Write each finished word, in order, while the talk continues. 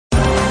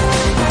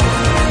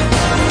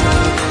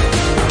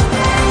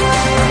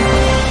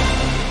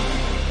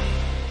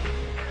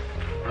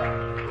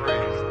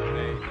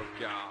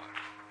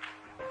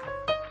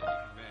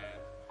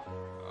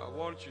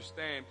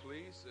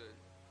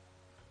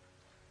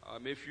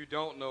If you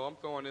don't know, I'm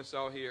throwing this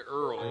out here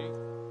early.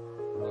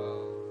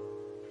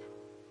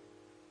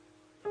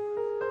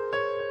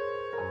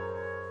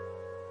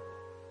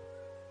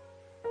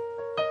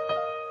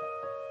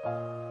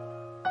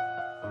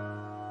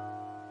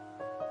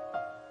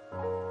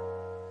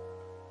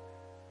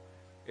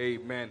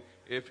 Amen.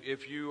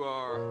 If you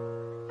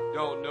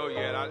don't know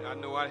yet, I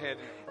know I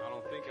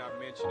don't think I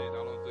mentioned it.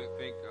 I don't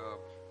think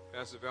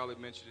Pastor Valley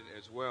mentioned it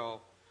as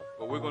well.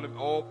 But we're going to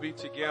all be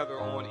together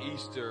on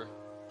Easter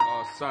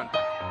Sunday.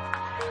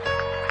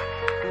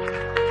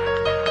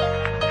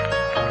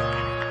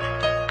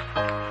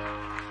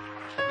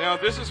 Now,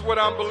 this is what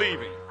I'm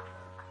believing.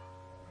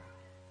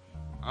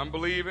 I'm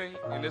believing,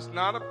 and it's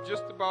not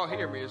just about,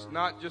 hear me, it's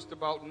not just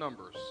about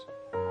numbers.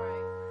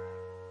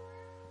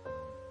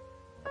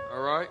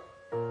 All right?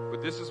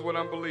 But this is what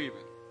I'm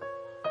believing.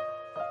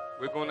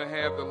 We're going to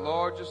have the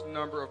largest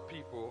number of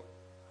people.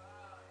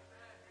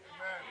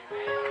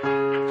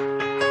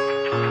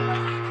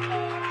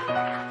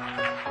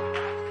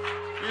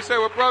 You say,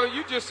 well, brother,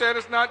 you just said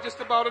it's not just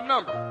about a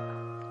number.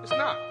 It's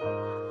not.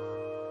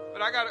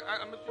 But I'm going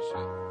to just say,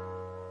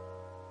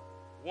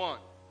 one,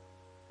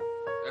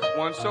 that's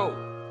one soul.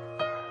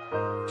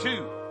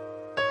 Two,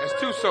 that's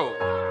two souls.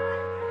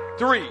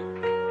 Three,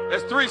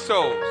 that's three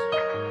souls.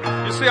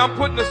 You see, I'm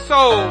putting the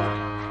soul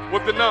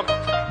with the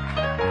numbers.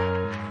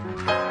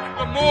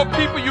 The more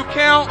people you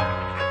count,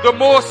 the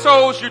more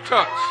souls you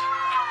touch.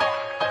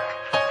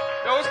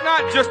 No, it's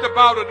not just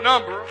about a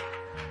number,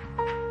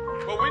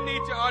 but we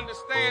need to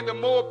understand the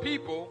more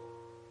people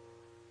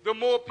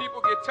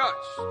get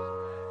touched,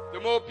 the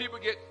more people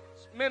get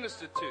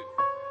ministered to.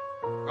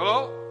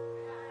 Hello?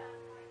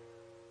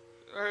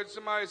 I heard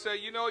somebody say,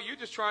 you're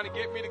just trying to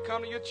get me to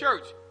come to your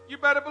church. You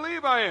better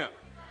believe I am.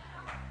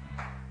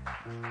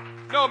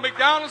 No,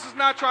 McDonald's is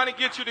not trying to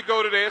get you to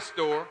go to their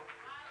store.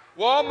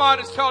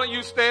 Walmart is telling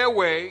you stay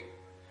away.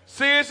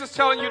 Sears is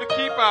telling you to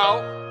keep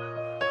out.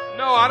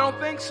 No, I don't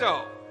think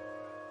so.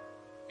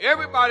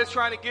 Everybody's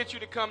trying to get you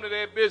to come to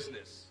their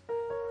business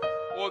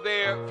or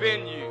their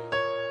venue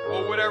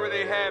or whatever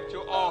they have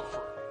to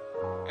offer.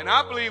 And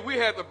I believe we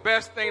have the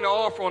best thing to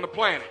offer on the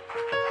planet.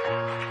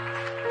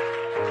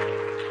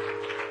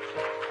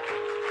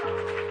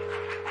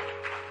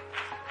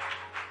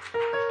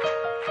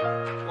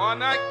 Why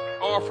not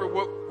offer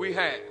what we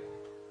have?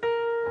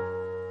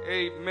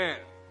 Amen.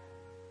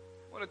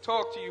 I want to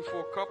talk to you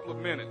for a couple of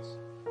minutes.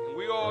 And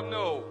we all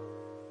know,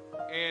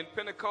 in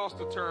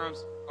Pentecostal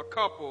terms, a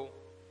couple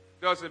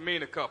doesn't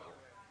mean a couple.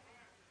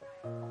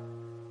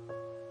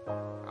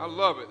 I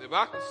love it. If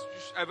I can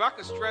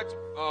stretch,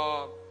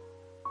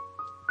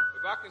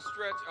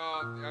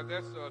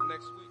 that's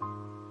next week,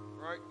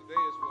 right?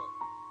 Today is what?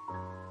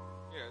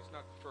 Yeah, it's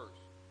not the first.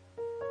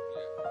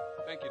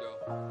 Yeah, thank you though.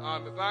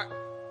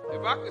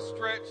 If I could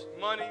stretch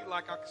money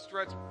like I could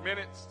stretch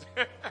minutes,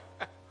 I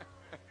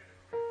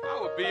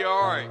would be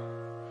all right.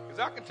 Because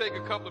I can take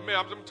a couple of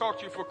minutes. I'm going to talk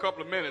to you for a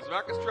couple of minutes. If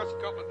I can stretch a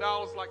couple of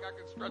dollars like I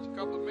can stretch a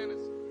couple of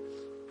minutes,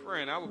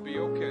 friend, I would be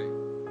okay.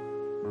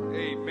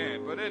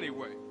 Amen. But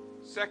anyway,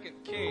 2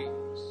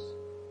 Kings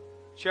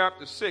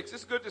chapter 6.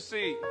 It's good to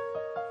see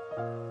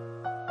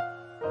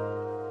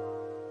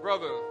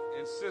brother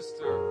and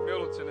sister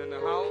Middleton in the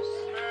house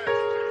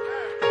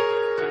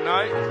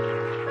tonight.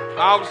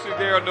 Obviously,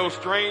 there are no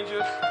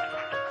strangers.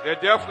 They're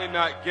definitely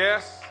not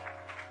guests.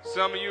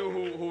 Some of you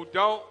who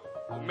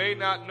may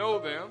not know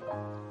them,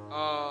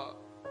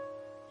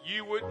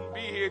 you wouldn't be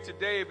here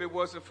today if it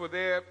wasn't for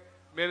their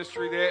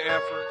ministry, their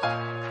efforts,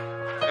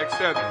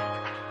 etc.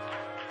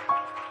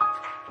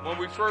 When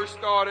we first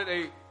started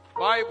a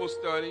Bible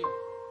study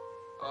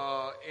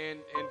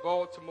in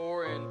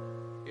Baltimore, and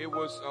it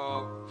was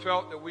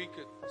felt that we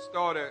could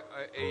start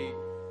a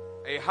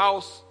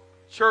house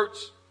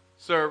church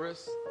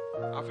service.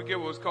 I forget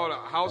what it was called, a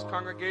house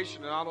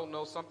congregation, and I don't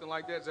know, something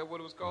like that. Is that what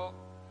it was called?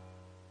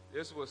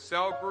 This was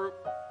cell group.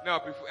 No,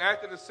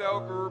 after the cell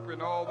group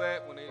and all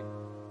that,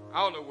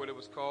 I don't know what it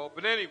was called.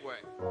 But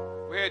anyway,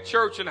 we had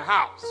church in the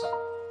house.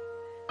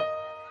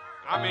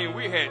 I mean,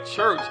 we had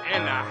church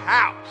in the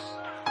house.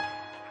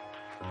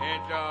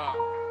 And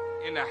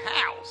in the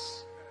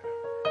house.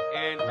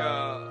 And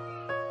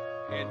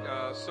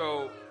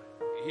so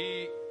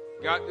he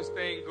got this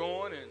thing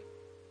going and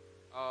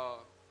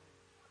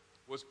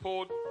was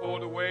pulled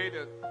away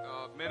to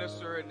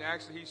minister, and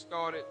actually he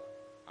started.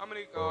 How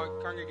many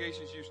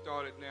congregations you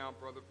started now,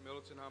 Brother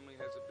Middleton? How many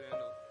has it been?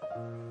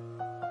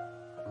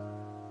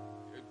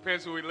 It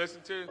depends who we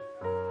listen to.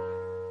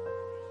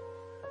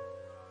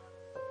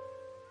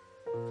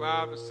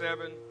 5 to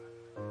 7,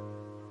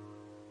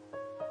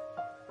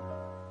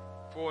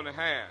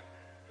 4.5.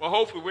 Well,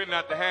 hopefully we're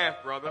not the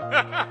half, brother.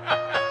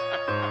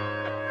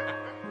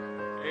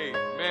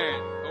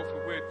 Amen.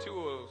 Hopefully we're 2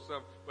 or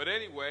something. But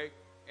anyway,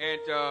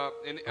 and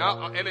in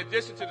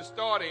addition to the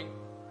starting,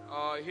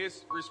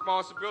 his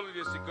responsibility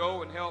is to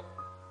go and help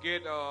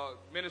get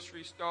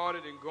ministry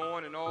started and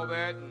going and all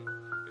that, and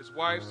his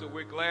wife, so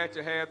we're glad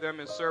to have them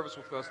in service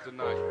with us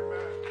tonight.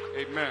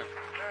 Amen.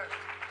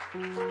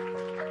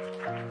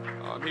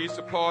 He's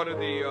a part of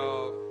the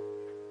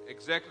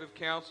executive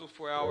council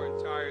for our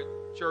entire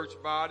church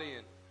body.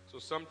 And so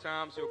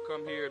sometimes he'll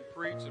come here and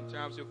preach.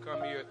 Sometimes he'll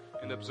come here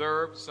and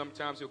observe.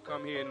 Sometimes he'll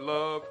come here and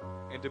love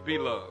and to be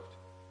loved.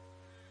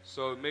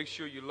 So make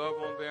sure you love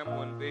on them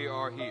when they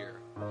are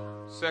here.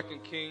 2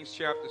 Kings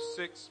chapter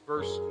 6,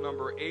 verse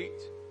number 8.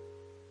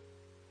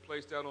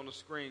 Place that on the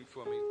screen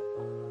for me.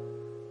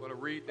 I'm going to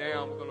read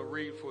down. We're going to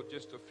read for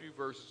just a few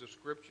verses of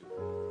scripture.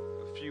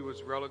 A few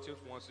is relative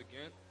once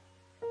again.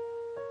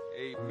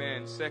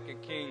 Amen. 2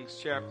 Kings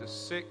chapter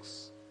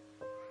 6,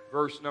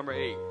 verse number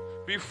 8.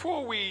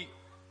 Before we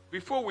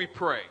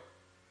pray,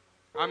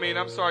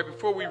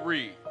 before we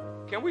read,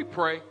 can we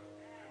pray?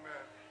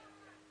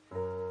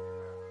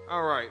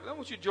 All right, I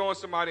want you to join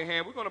somebody's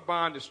hand. We're going to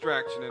bind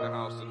distraction in the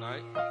house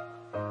tonight.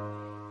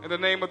 In the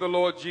name of the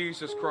Lord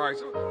Jesus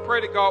Christ.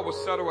 Pray that God will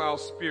settle our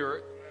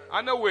spirit.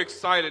 I know we're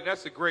excited.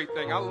 That's a great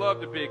thing. I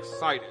love to be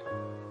excited.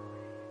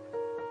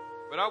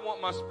 But I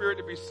want my spirit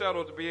to be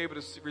settled to be able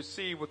to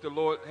receive what the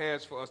Lord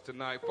has for us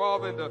tonight.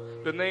 Father,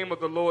 in the name of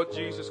the Lord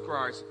Jesus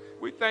Christ,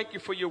 we thank you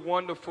for your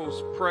wonderful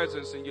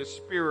presence and your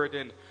spirit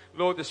and,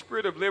 Lord, the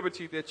spirit of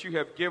liberty that you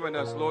have given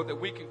us, Lord, that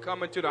we can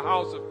come into the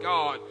house of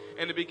God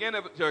and to begin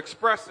to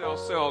express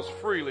ourselves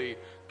freely.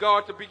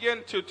 God, to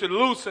begin to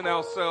loosen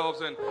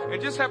ourselves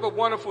and just have a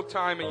wonderful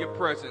time in your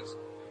presence.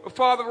 But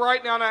Father,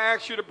 right now I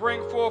ask you to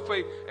bring forth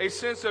a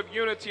sense of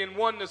unity and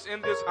oneness in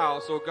this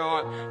house, oh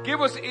God. Give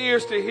us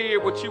ears to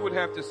hear what you would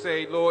have to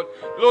say, Lord.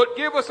 Lord,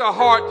 give us a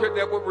heart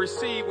that would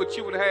receive what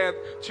you would have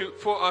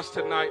for us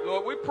tonight,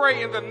 Lord. We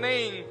pray in the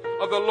name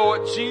of the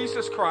Lord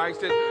Jesus Christ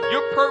that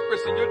your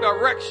purpose and your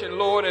direction,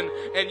 Lord,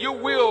 and your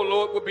will,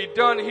 Lord, will be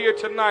done here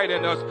tonight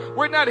in us.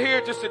 We're not here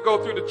just to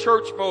go through the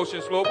church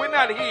motions, Lord. We're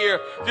not here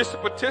just to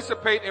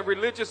participate in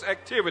religious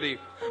activity,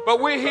 but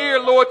we're here,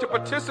 Lord, to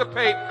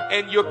participate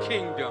in your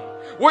kingdom.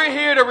 We're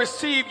here to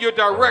receive your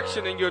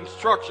direction and your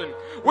instruction.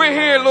 We're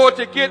here, Lord,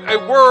 to get a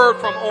word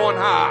from on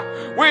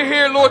high. We're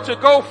here, Lord, to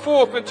go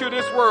forth into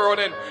this world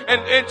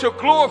and to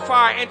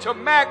glorify and to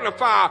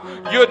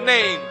magnify your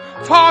name.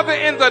 Father,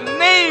 in the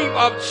name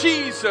of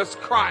Jesus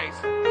Christ,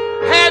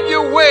 have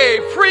your way,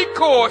 free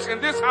course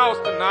in this house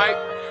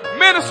tonight.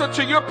 Minister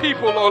to your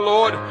people, oh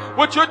Lord,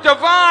 with your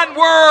divine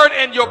word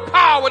and your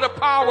power, the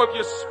power of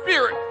your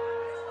spirit.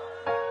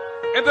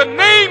 In the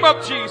name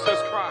of Jesus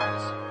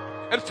Christ.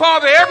 And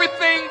Father,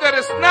 everything that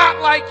is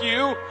not like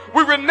you,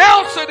 we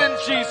renounce it in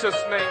Jesus'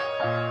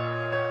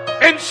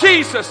 name. In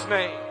Jesus'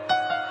 name.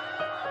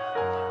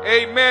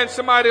 Amen.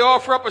 Somebody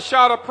offer up a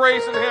shout of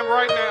praise to him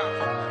right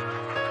now.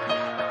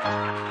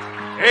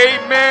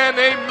 Amen,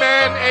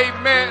 amen,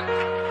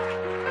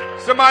 amen.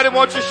 Somebody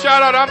wants you to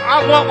shout out,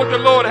 I want what the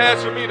Lord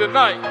has for me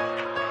tonight.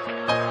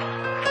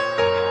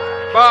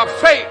 By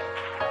faith.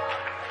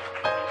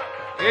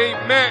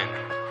 Amen.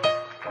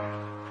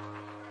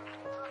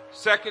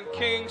 2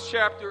 Kings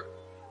chapter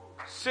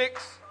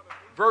 6,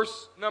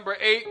 verse number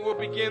 8, we'll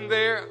begin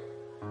there.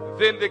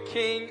 Then the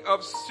king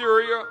of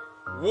Syria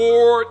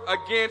warred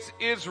against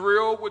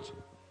Israel, which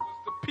was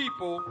the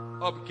people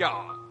of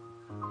God.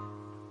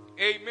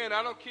 Amen.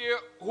 I don't care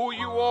who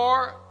you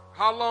are,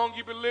 how long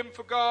you've been living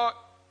for God,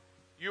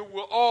 you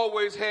will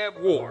always have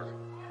war.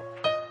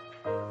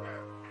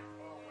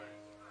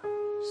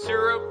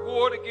 Syria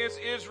warred against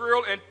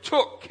Israel and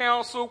took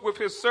counsel with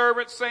his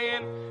servants,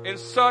 saying, in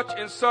such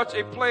and such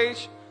a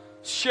place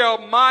shall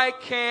my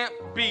camp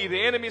be.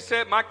 The enemy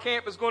said, my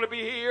camp is going to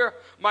be here.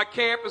 My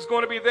camp is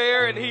going to be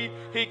there. And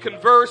he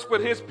conversed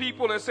with his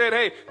people and said,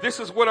 hey, this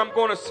is what I'm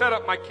going to set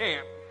up my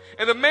camp.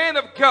 And the man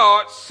of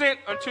God sent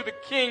unto the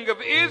king of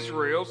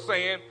Israel,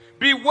 saying,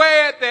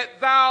 beware that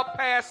thou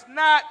pass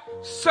not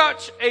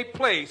such a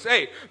place.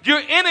 Hey, your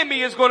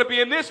enemy is going to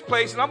be in this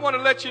place, and I want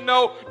to let you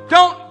know,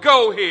 don't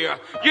go here.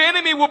 Your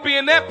enemy will be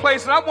in that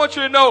place, and I want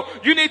you to know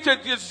you need to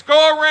just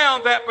go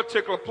around that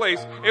particular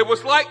place. It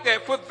was like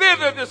that, for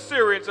thither the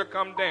Syrians are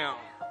come down.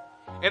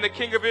 And the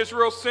king of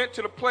Israel sent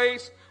to the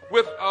place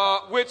with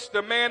which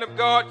the man of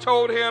God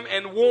told him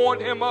and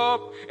warned him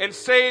of, and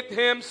saved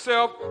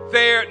himself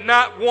there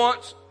not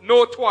once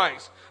nor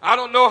twice. I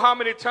don't know how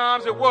many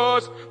times it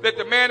was that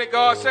the man of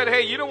God said,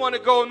 hey, you don't want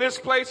to go in this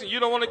place and you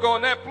don't want to go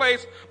in that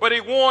place, but he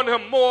warned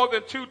him more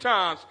than 2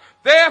 times.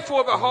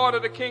 Therefore the heart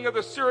of the king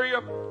of Syria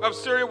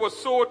was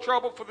sore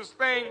troubled for this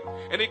thing,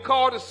 and he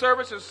called his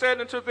servants and said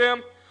unto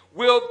them,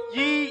 will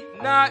ye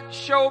not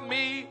show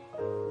me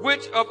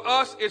which of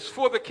us is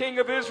for the king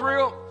of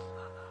Israel?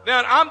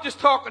 Now, I'm just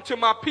talking to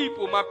my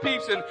people, my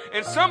peeps,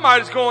 and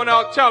somebody's going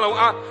out telling,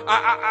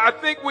 I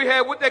think we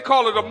had what they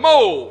call it, a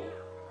mole.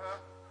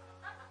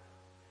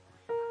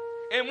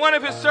 And one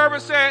of his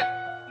servants said,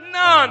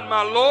 none,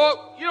 my lord.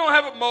 You don't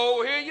have a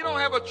mole here. You don't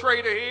have a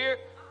traitor here,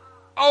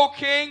 O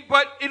king.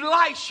 But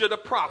Elisha the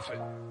prophet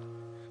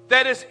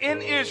that is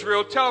in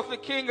Israel telleth the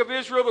king of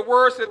Israel the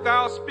words that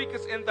thou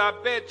speakest in thy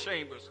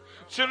bedchambers.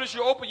 As soon as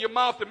you open your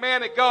mouth, the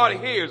man of God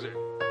hears it.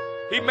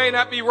 He may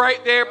not be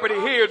right there, but he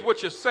hears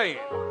what you're saying.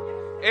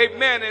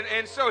 Amen.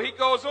 And so he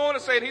goes on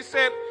and he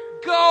said,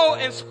 go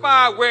and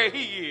spy where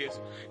he is.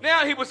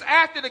 Now he was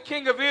after the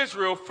king of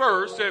Israel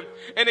first,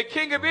 and the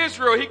king of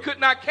Israel, he could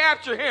not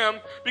capture him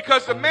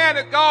because the man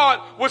of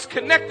God was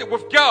connected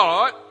with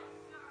God.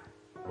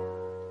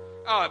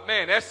 Oh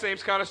man, that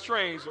seems kind of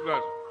strange.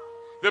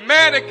 The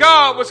man of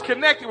God was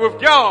connected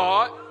with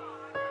God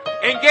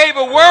and gave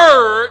a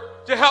word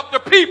to help the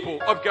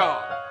people of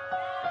God.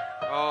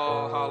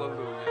 Oh,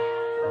 hallelujah.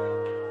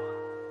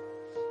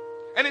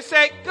 And he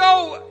said,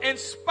 go and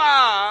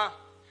spy.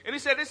 And he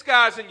said, this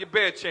guy's in your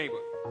bedchamber.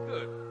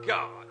 Good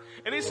God.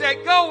 And he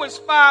said, go and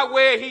spy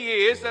where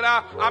he is, that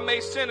I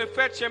may send and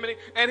fetch him.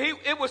 And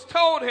it was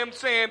told him,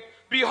 saying,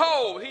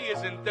 behold, he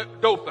is in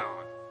Dothan,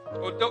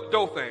 or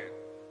Dothan.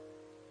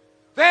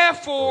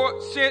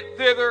 Therefore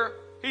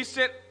he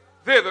sent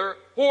thither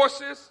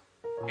horses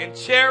and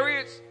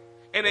chariots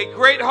and a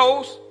great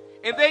host,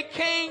 and they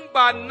came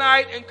by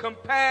night and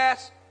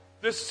compassed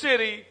the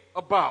city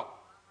about.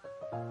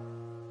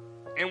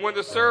 And when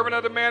the servant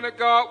of the man of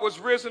God was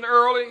risen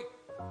early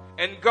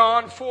and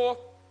gone forth,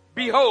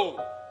 behold,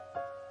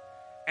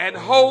 and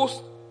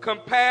hosts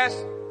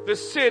compassed the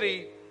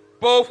city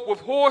both with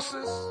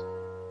horses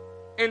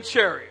and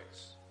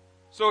chariots.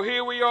 So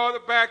here we are, the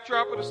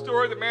backdrop of the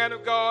story. The man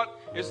of God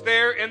is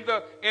there in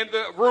the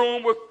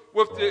room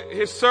with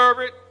his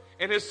servant,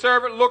 and his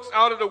servant looks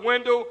out of the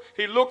window.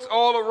 He looks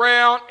all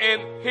around,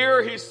 and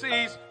here he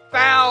sees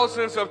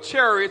thousands of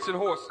chariots and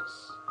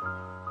horses.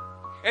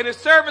 And his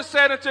servant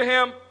said unto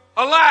him,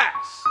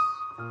 alas,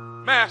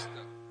 master.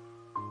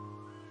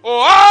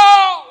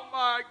 Oh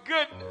my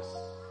goodness.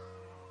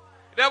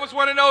 That was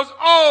one of those,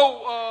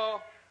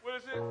 what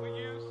is it we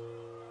use?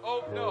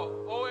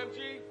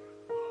 OMG?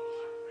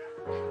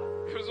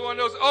 It was one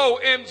of those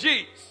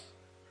OMGs.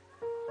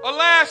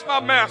 Alas, my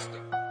master,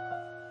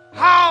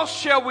 how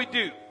shall we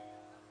do?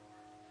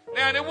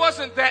 Now, it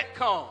wasn't that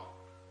calm.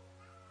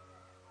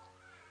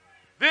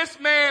 This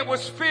man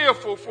was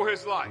fearful for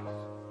his life.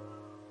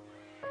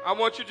 I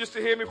want you just to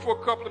hear me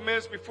for a couple of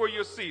minutes before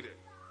you're seated.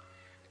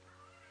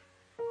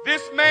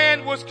 This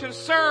man was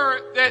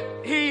concerned that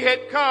he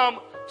had come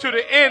to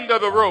the end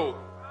of the road.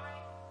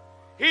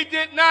 He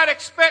did not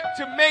expect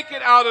to make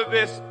it out of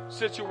this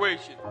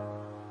situation.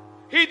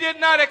 He did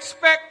not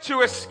expect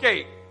to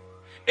escape.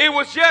 It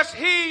was just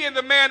he and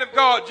the man of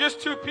God, just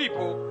two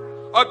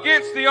people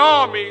against the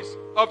armies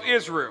of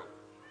Israel.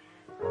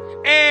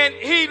 And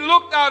he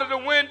looked out of the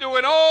window,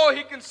 and all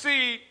he could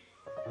see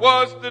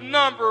was the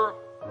number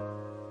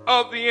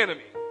of the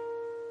enemy.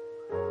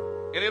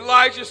 And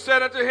Elijah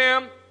said unto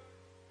him,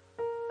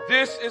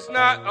 this is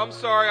not, I'm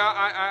sorry,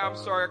 I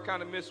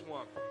kind of missed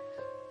one.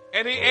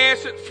 And he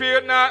answered,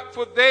 fear not,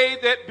 for they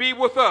that be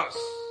with us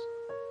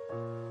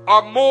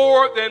are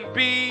more than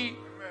be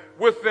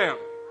with them.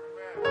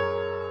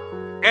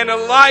 And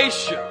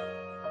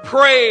Elisha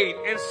prayed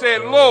and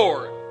said,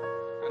 Lord,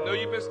 I know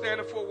you've been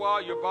standing for a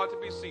while, you're about to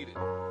be seated,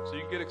 so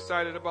you get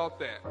excited about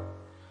that.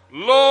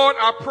 Lord,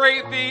 I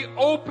pray thee,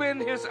 open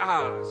his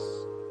eyes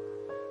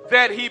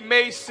that he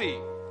may see.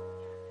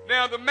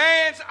 Now the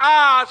man's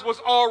eyes was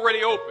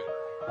already open,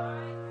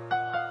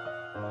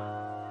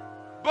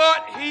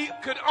 but he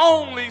could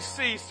only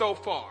see so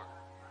far.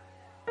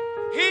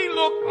 He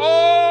looked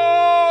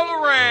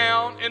all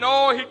around, and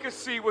all he could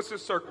see was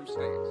his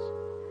circumstance.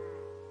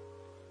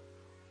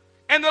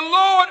 And the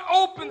Lord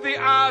opened the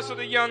eyes of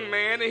the young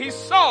man, and he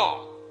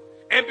saw,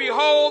 and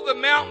behold, the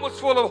mountain was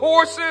full of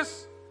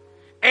horses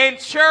and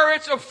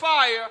chariots of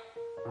fire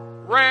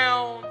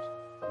round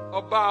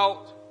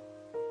about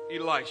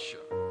Elisha.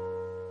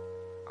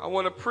 I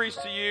want to preach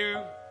to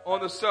you on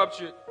the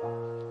subject,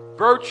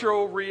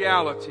 virtual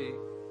reality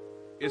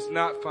is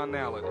not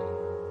finality.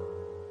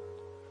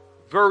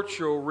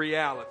 Virtual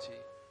reality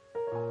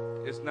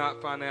is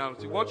not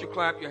finality. Won't you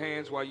clap your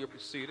hands while you're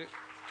seated?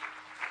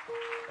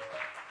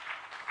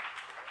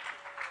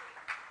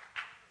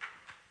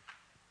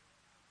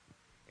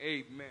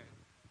 Amen.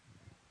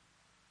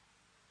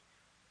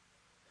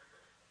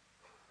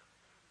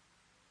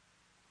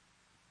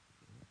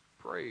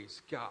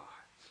 Praise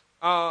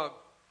God.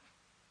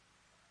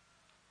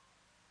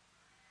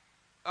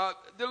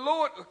 The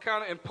Lord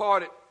kind of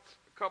imparted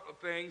a couple of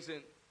things,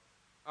 and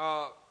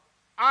I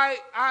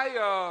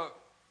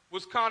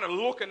was kind of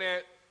looking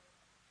at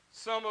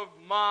some of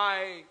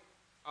my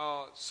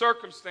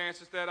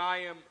circumstances that I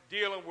am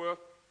dealing with,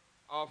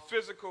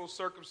 physical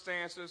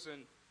circumstances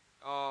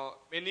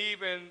and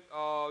even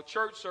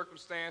church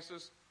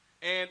circumstances,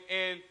 and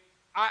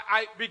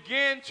I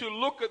began to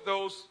look at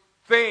those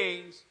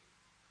things,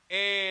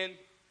 and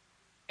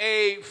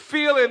a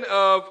feeling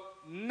of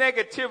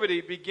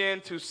negativity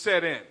began to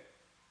set in.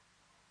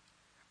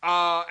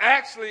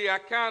 Actually,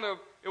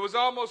 it was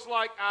almost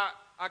like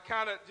I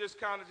kind of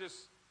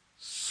just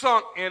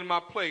sunk in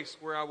my place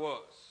where I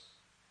was.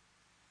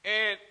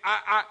 And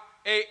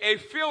a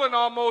feeling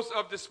almost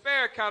of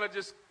despair kind of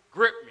just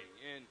gripped me.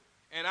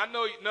 And I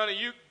know none of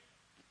you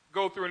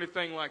go through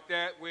anything like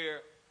that where,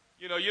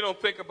 you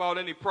don't think about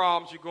any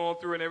problems you're going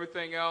through and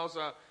everything else.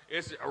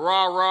 It's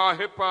rah-rah,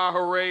 hip-hop,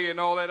 hooray, and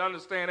all that. I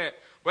understand that.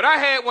 But I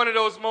had one of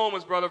those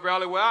moments, Brother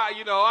Valley, where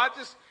I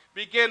just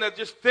began to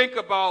just think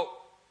about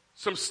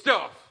some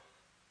stuff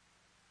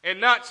and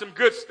not some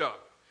good stuff.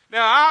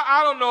 Now,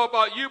 I don't know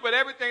about you, but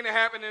everything that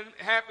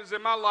happens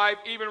in my life,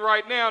 even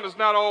right now, is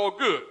not all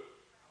good.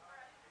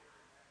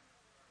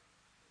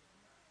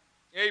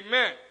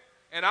 Amen.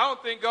 And I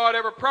don't think God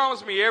ever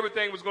promised me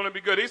everything was going to be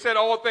good. He said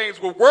all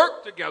things will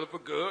work together for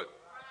good,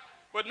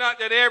 but not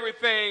that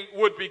everything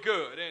would be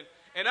good.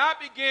 And I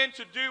began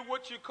to do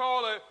what you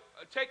call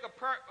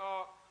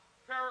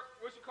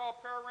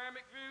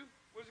panoramic view.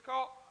 What's it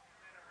called?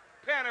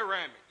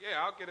 Panoramic.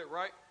 Yeah, I'll get it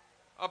right.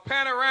 A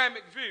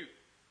panoramic view.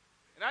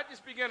 And I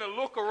just began to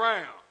look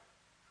around.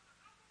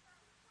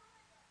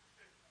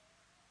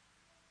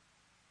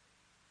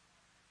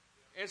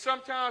 And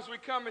sometimes we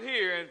come in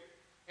here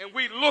and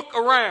we look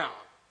around.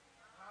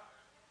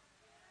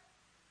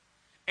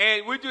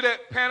 And we do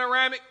that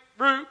panoramic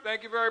view.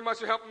 Thank you very much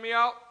for helping me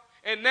out.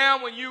 And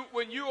now when you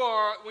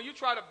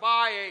try to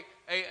buy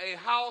a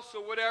house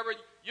or whatever,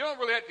 you don't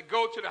really have to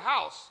go to the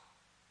house.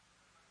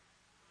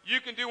 You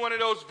can do one of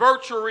those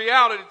virtual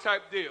reality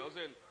type deals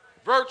and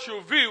virtual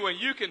view, and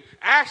you can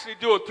actually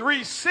do a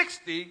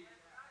 360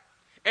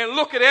 and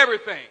look at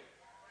everything.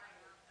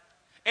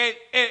 And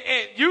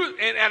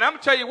I'm gonna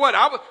tell you what,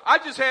 I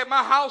just had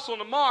my house on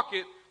the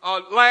market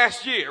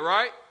last year,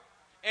 right?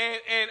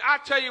 And I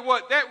tell you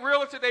what, that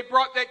realtor, they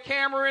brought that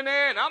camera in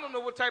there, and I don't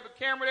know what type of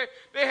camera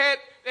they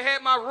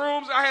had my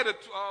rooms. I had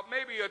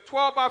maybe a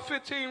 12 by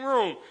 15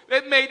 room. They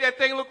made that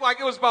thing look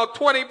like it was about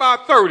 20 by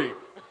 30.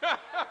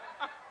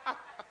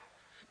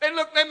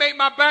 They made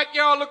my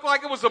backyard look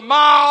like it was a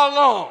mile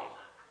long.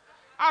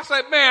 I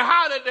said, man,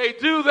 how did they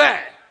do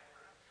that?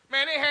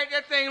 Man, they had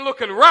that thing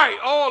looking right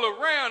all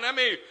around. I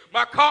mean,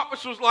 my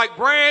carpets was like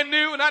brand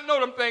new, and I know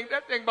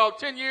that thing about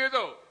 10 years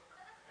old.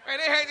 Man,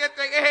 they had that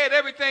thing, they had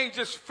everything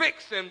just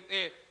fixed and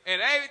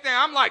everything.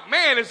 I'm like,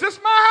 man, is this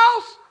my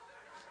house?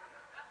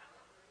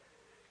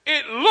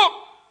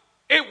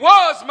 It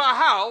was my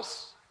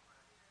house,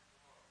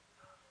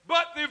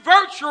 but the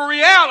virtual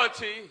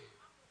reality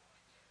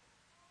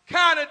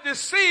kind of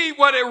deceived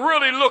what it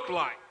really looked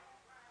like.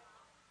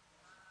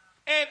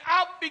 And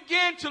I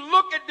began to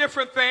look at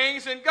different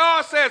things, and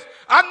God says,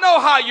 I know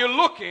how you're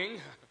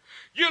looking.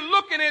 You're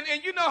looking, and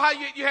you know how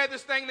you had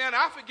this thing there, and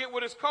I forget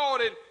what it's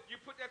called, and you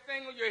put that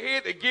thing on your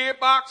head, the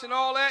gearbox and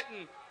all that,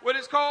 and what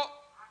it's called?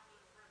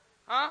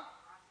 Huh?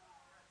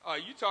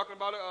 You talking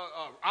about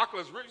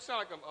Oculus Rift? You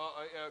sound like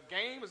a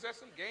game. Is that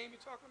some game you're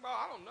talking about?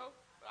 I don't know.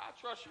 I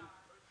trust you.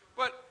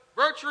 But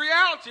virtual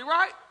reality,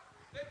 right?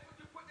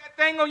 You put that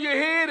thing on your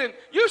head, and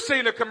you've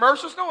seen the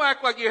commercials. Don't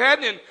act like you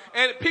hadn't.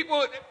 And people,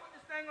 they put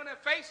this thing on their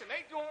face, and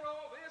they doing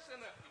all this,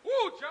 and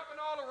jumping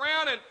all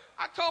around. And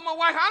I told my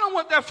wife, I don't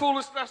want that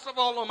foolish stuff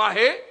all on my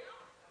head.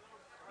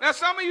 Now,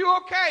 some of you,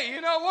 okay,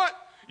 you know what?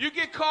 You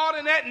get caught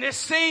in that, and it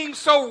seems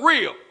so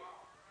real.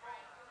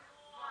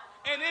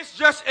 And it's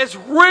just as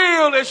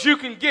real as you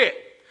can get.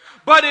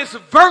 But it's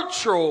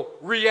virtual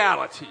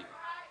reality.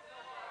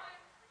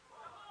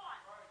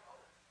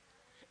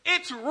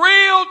 It's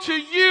real to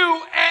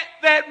you at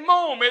that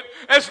moment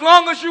as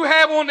long as you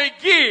have on the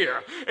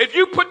gear. If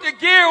you put the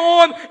gear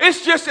on,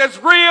 it's just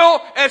as real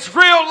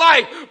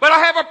life. But I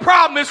have a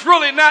problem. It's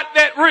really not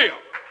that real.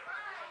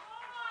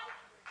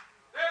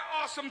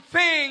 There are some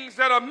things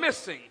that are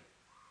missing.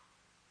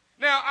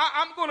 Now,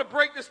 I'm going to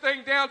break this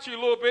thing down to you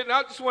a little bit, and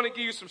I just want to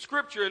give you some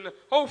scripture, and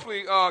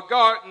hopefully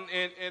God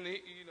and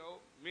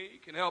me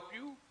can help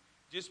you,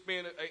 just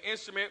being an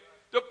instrument.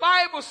 The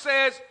Bible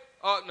says,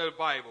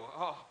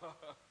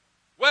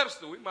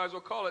 Webster, we might as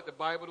well call it the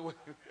Bible.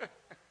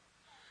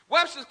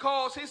 Webster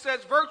he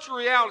says virtual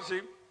reality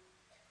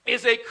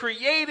is a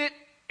created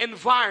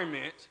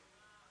environment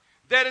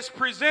that is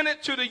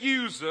presented to the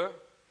user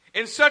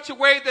in such a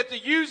way that the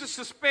user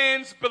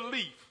suspends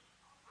belief.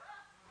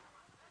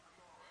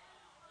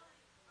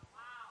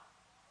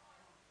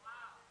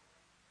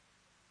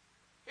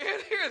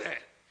 Hear that.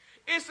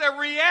 It's a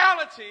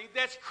reality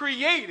that's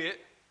created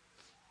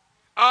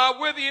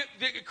with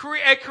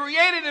a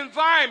created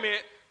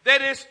environment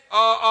that is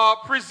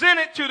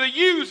presented to the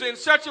user in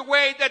such a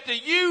way that the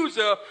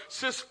user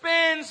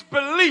suspends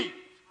belief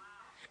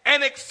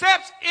and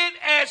accepts it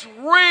as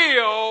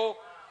real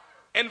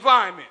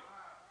environment.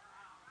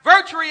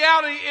 Virtual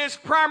reality is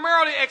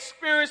primarily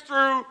experienced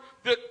through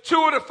the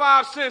 2 of the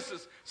 5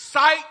 senses,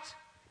 sight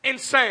and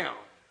sound.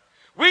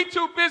 We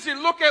too busy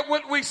look at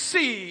what we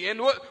see and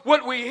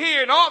what we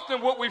hear and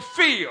often what we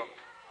feel.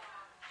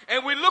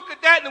 And we look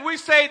at that and we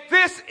say,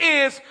 this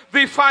is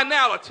the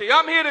finality.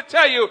 I'm here to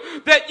tell you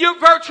that your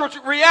virtual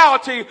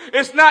reality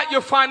is not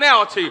your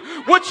finality.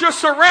 What you're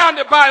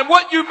surrounded by and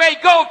what you may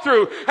go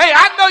through. Hey,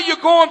 I know you're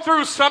going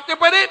through something,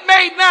 but it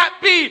may not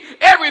be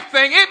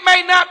everything. It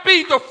may not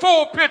be the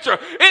full picture.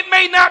 It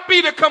may not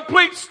be the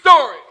complete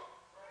story.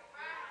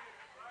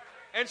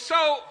 And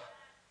so,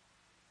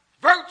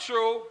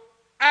 virtual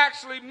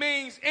actually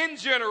means, in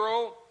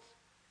general,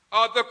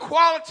 the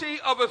quality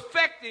of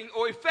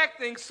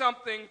effecting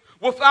something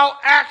without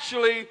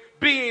actually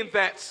being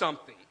that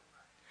something.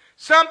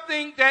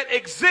 Something that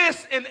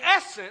exists in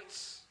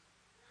essence,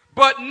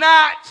 but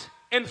not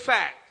in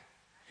fact.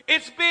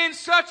 It's been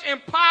such in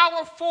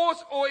power,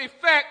 force, or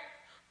effect,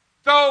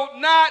 though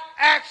not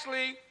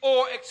actually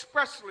or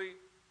expressly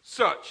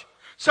such.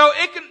 So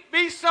it can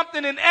be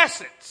something in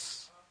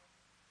essence,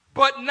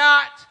 but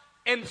not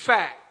in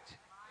fact.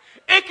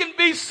 It can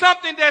be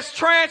something that's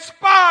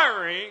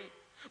transpiring,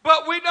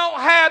 but we don't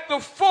have the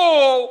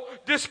full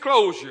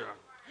disclosure.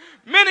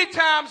 Many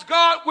times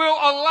God will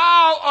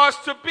allow us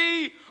to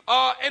be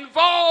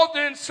involved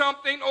in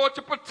something or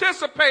to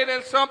participate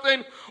in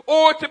something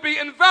or to be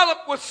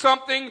enveloped with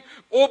something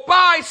or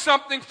by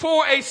something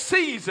for a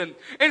season.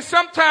 And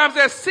sometimes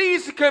that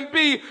season can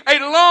be a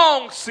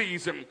long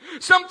season.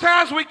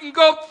 Sometimes we can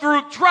go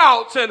through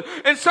droughts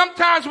and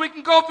sometimes we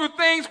can go through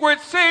things where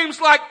it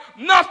seems like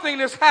nothing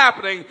is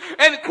happening.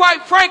 And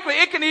quite frankly,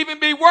 it can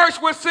even be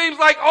worse where it seems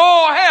like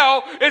all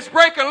hell is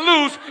breaking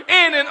loose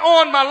in and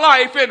on my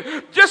life.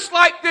 And just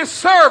like this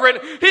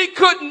servant, he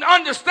couldn't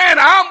understand.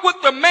 I'm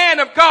with the man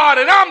of God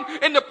and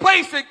I'm in the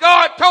place that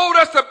God told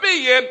us to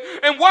be in.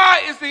 And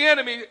why is the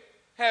enemy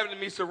having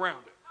me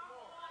surrounded?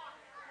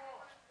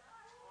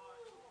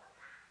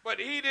 But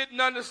he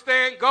didn't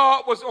understand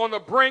God was on the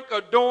brink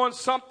of doing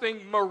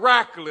something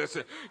miraculous.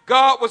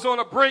 God was on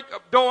the brink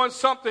of doing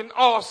something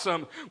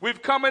awesome. We've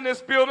come in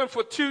this building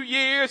for 2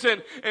 years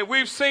and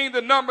we've seen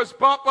the numbers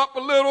bump up a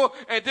little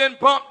and then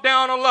bump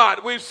down a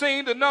lot. We've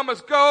seen the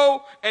numbers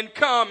go and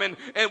come and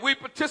we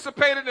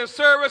participated in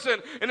service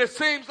and it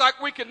seems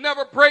like we can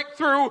never break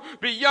through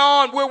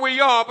beyond where we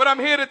are. But I'm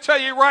here to tell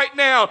you right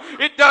now,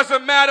 it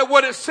doesn't matter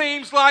what it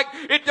seems like.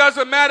 It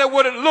doesn't matter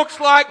what it looks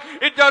like.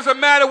 It doesn't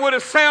matter what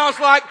it sounds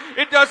like.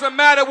 It doesn't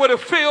matter what it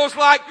feels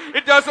like.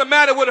 It doesn't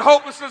matter what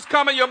hopelessness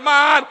come in your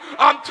mind.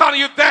 I'm telling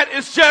you, that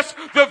is just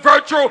the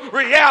virtual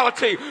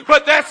reality.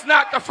 But that's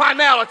not the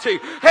finality.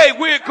 Hey,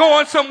 we're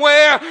going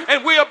somewhere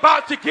and we're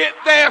about to get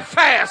there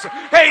fast.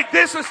 Hey,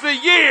 this is the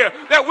year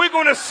that we're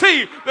going to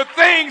see the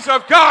things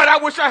of God. I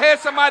wish I had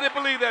somebody to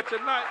believe that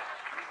tonight.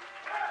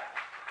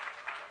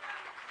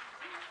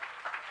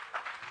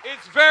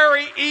 It's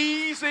very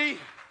easy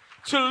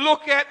to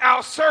look at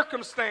our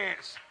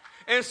circumstance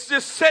and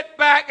just sit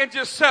back and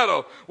just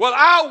settle. Well,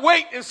 I'll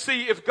wait and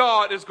see if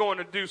God is going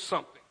to do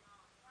something.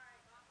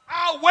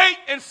 I'll wait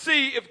and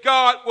see if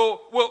God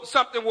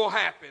something will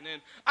happen.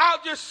 And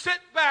I'll just sit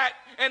back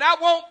and I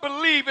won't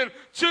believe in.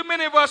 Too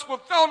many of us will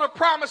throw the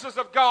promises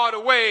of God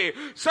away.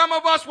 Some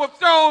of us will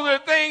throw the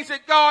things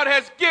that God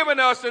has given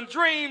us and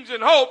dreams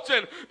and hopes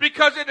and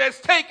because it has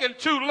taken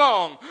too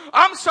long.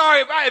 I'm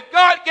sorry, if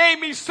God gave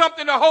me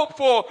something to hope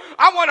for,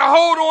 I want to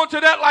hold on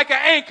to that like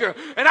an anchor.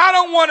 And I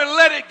don't want to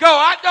let it go.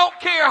 I don't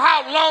care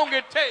how long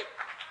it takes.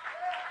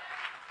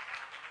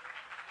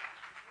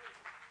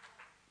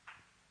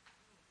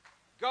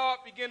 God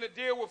began to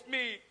deal with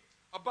me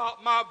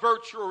about my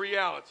virtual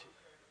reality.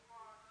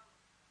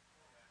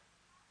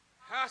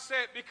 I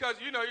said, because,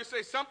 you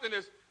say something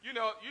is, you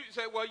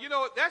say, well,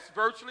 that's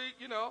virtually,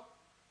 you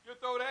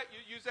throw that,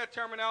 you use that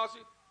terminology.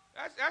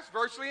 That's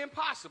virtually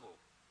impossible.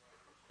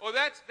 Or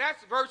that's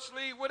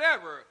virtually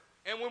whatever.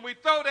 And when we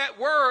throw that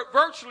word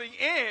virtually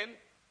in,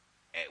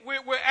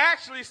 we're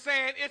actually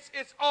saying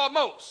it's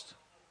almost.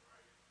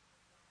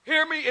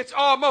 Hear me? It's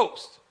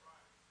almost.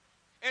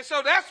 And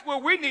so that's where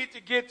we need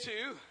to get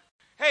to.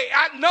 Hey,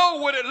 I know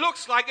what it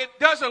looks like. It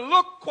doesn't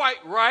look quite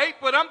right,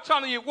 but I'm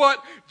telling you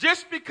what,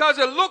 just because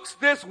it looks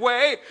this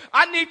way,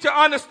 I need to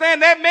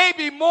understand there may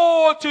be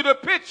more to the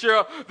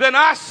picture than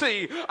I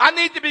see. I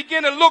need to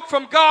begin to look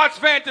from God's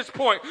vantage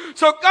point.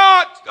 So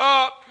God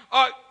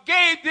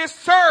gave this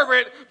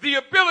servant the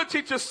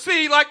ability to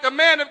see like the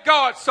man of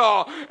God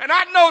saw. And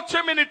I know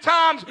too many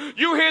times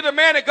you hear the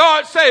man of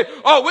God say,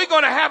 oh, we're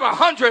going to have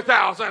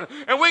 100,000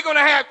 and we're going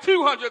to have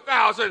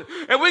 200,000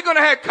 and we're going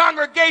to have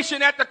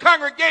congregation at the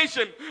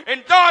congregation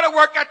and daughter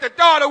work at the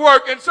daughter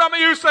work. And some of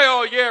you say,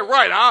 oh, yeah,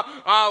 right.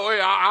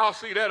 I'll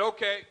see that.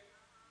 Okay.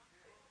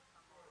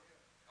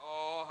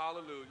 Oh,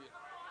 hallelujah.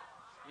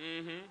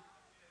 Mm-hmm.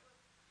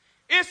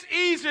 It's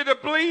easier to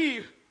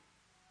believe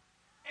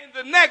in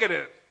the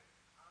negative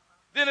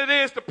than it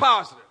is the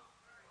positive.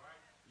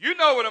 You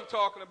know what I'm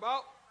talking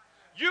about.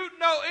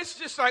 It's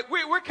just like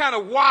we're kind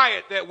of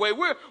wired that way.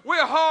 We're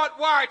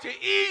hardwired to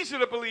easy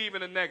to believe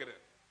in the negative.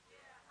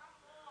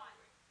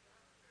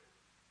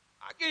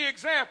 I'll give you an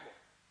example.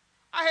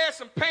 I had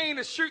some pain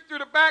to shoot through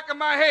the back of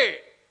my head.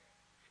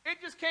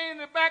 It just came in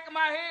the back of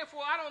my head for,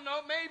 I don't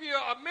know, maybe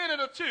a minute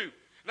or two.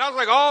 And I was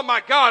like, oh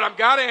my God, I've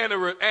got an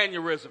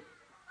aneurysm.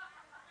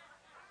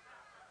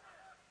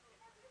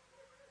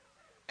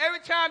 Every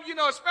time,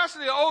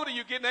 especially the older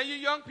you get, now you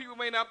young people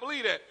may not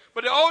believe that,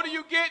 but the older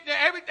you get,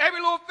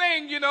 every little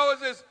thing, is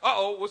this,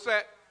 uh-oh, what's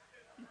that?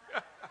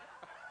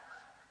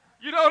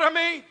 You know what I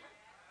mean?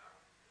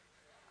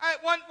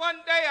 One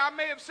day, I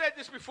may have said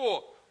this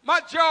before,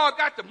 my jaw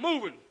got to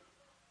moving.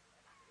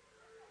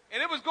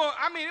 And it was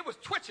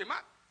twitching.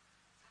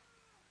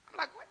 I'm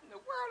like, what in the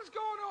world is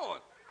going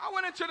on? I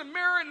went into the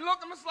mirror and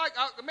looked, and it's like,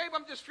 maybe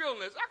I'm just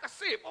feeling this. I could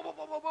see it. Boom, boom,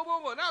 boom, boom,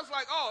 boom, boom. And I was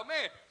like, oh,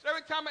 man. So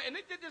every time, and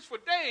it did this for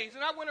days,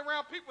 and I went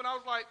around people, and I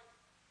was like,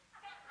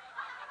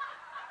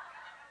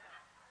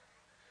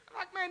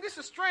 man, this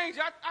is strange.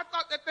 I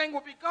thought that thing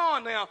would be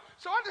gone now.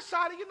 So I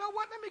decided, you know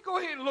what, let me go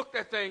ahead and look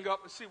that thing up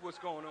and see what's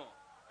going on.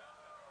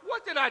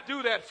 What did I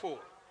do that for?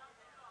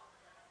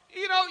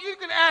 You know, you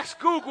can ask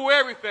Google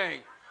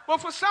everything.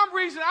 But for some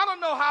reason, I don't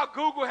know how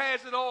Google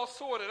has it all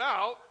sorted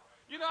out.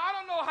 You know, I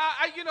don't know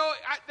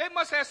how, they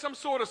must have some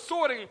sort of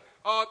sorting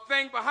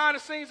thing behind the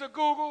scenes of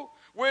Google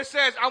where it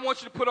says, I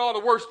want you to put all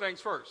the worst things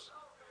first.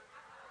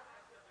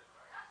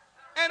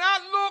 And I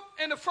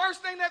looked, and the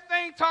first thing that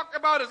thing talked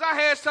about is I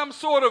had some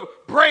sort of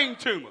brain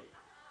tumor.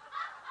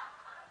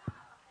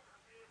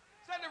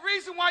 So the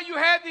reason why you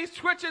had these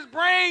twitches,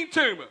 brain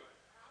tumor.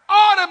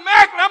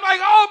 Automatically, I'm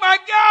like, oh my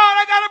God,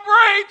 I got a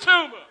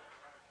brain tumor.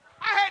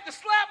 I had to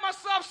slap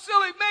myself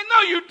silly. Man,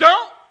 no, you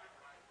don't.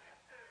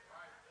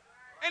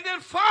 And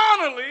then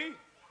finally,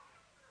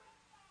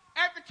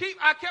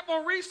 I kept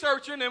on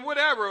researching and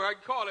whatever. I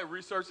call it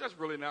research. That's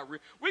really not real.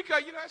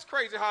 That's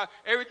crazy how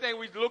everything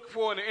we look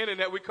for on the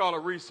internet, we call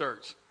it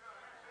research.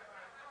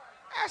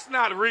 That's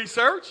not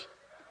research.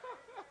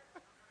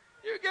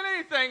 You get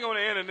anything on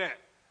the internet.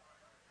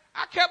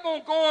 I kept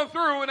on going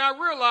through and I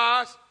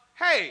realized,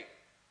 hey,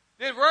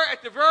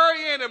 at the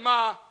very end of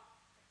my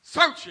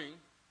searching,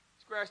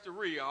 scratch the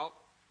re off,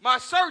 my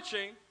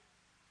searching,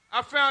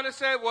 I found it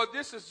said, well,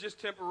 this is just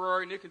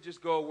temporary and it can just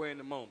go away in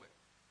a moment.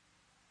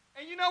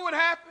 And you know what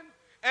happened?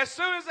 As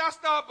soon as I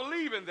started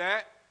believing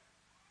that,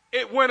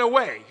 it went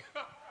away.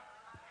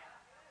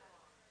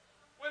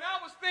 When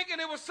I was thinking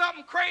it was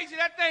something crazy,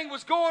 that thing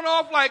was going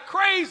off like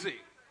crazy.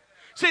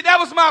 See, that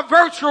was my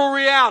virtual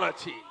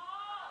reality.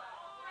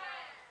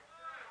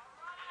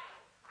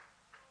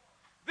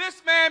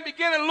 This man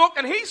began to look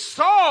and he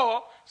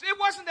saw, see, it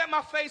wasn't that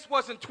my face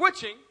wasn't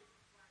twitching.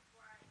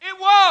 It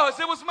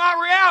was my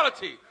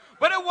reality.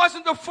 But it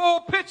wasn't the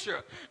full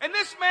picture. And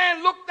this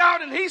man looked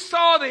out and he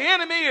saw the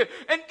enemy.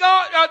 And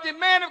God, the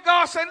man of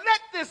God said,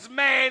 let this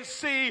man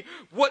see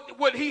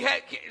what he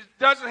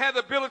doesn't have the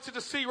ability to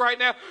see right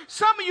now.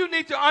 Some of you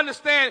need to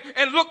understand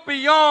and look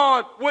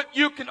beyond what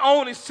you can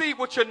only see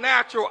with your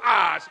natural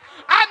eyes.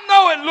 I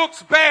know it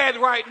looks bad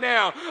right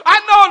now.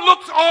 I know it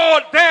looks all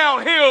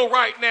downhill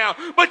right now.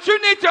 But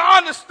you need to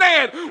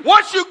understand,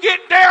 once you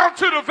get down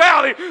to the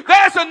valley,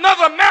 there's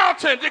another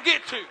mountain to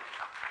get to.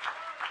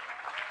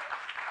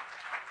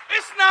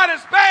 It's not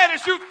as bad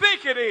as you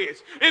think it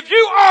is. If you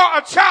are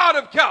a child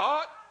of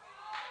God,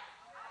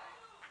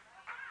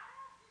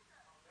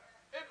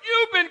 if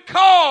you've been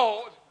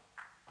called,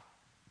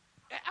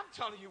 I'm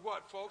telling you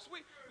what, folks,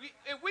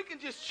 if we can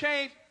just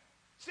change,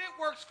 see,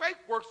 faith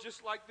works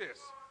just like this.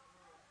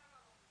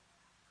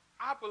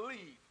 I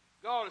believe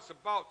God is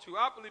about to.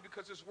 I believe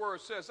because His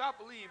word says, I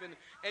believe.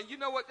 And you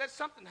know what? That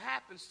something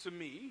happens to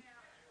me.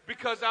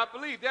 Because I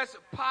believe there's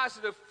a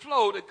positive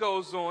flow that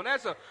goes on.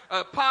 There's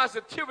a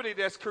positivity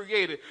that's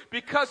created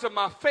because of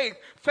my faith.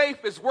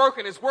 Faith is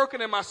working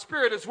in my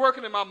spirit, it's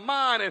working in my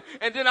mind,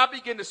 and then I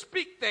begin to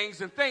speak things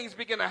and things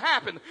begin to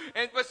happen.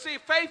 But see,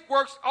 faith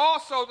works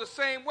also the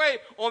same way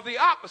on the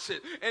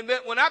opposite. And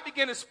that when I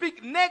begin to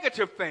speak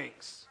negative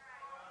things,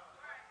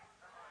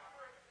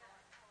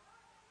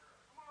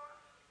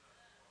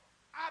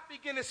 I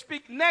begin to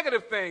speak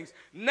negative things.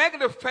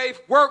 Negative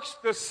faith works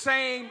the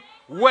same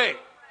way.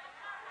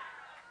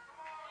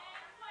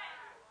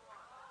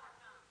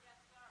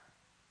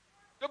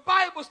 The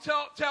Bible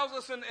tells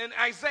us in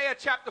Isaiah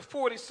chapter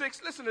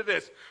 46, listen to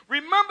this.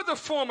 Remember the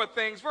former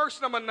things, verse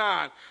number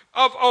 9,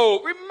 of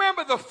old.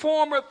 Remember the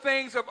former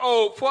things of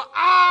old, for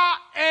I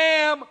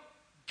am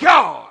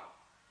God,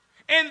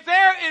 and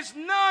there is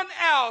none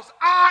else.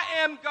 I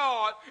am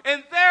God,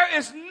 and there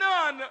is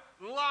none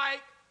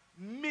like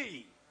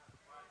me.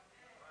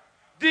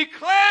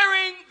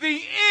 Declaring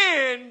the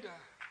end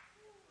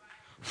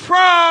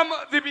from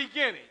the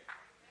beginning.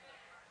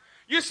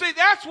 You see,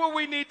 that's where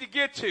we need to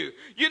get to.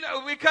 You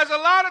know, because a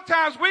lot of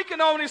times we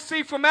can only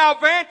see from our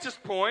vantage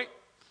point.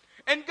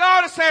 And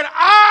God is saying,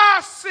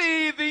 I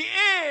see the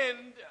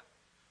end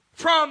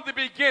from the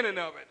beginning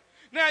of it.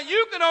 Now,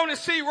 you can only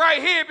see right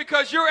here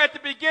because you're at the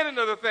beginning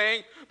of the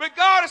thing. But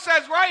God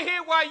says right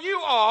here while you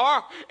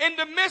are in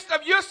the midst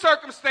of your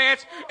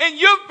circumstance, in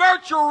your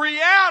virtual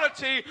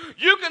reality,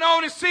 you can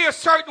only see a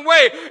certain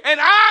way. And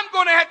I'm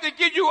going to have to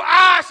give you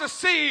eyes to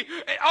see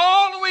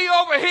all the way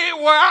over here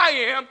where I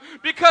am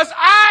because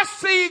I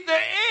see the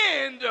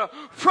end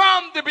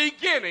from the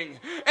beginning.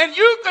 And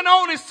you can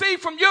only see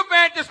from your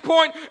vantage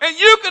point and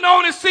you can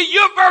only see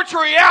your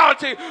virtual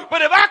reality.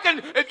 But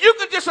if you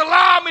can just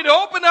allow me to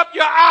open up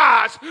your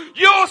eyes,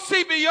 you'll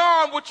see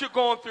beyond what you're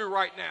going through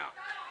right now.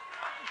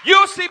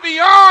 You'll see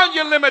beyond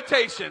your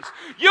limitations.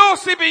 You'll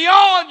see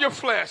beyond your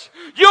flesh.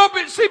 You'll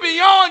see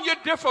beyond your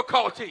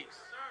difficulties.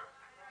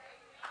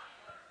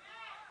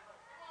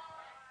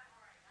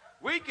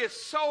 We get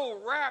so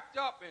wrapped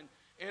up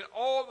in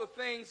all the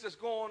things that's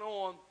going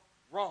on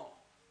wrong.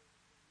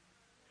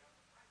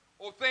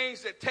 Or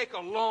things that take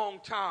a long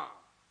time,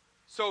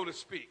 so to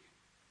speak.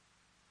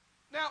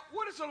 Now,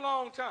 what is a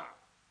long time?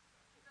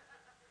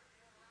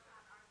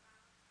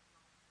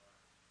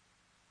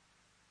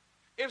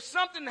 If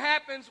something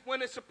happens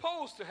when it's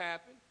supposed to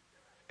happen,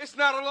 it's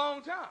not a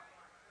long time.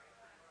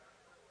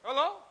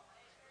 Hello?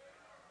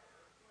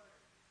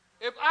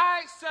 If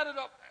I set it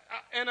up,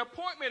 an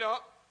appointment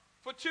up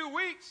for 2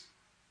 weeks,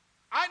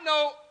 I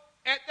know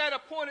at that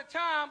appointed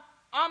time,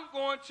 I'm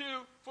going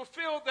to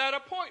fulfill that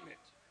appointment.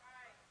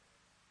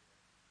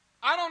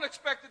 I don't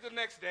expect it the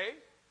next day,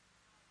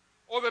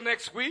 or the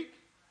next week,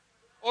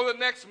 or the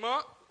next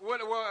month. Well,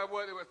 it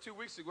was 2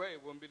 weeks ago.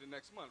 It wouldn't be the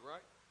next month,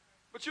 right?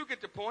 But you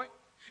get the point.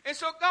 And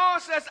so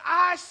God says,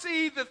 I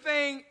see the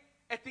thing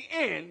at the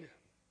end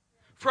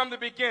from the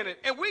beginning.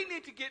 And we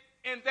need to get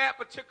in that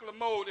particular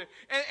mode.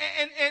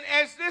 And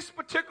as this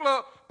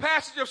particular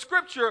passage of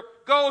Scripture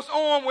goes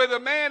on, where the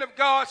man of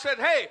God said,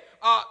 hey,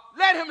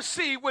 let him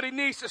see what he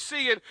needs to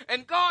see.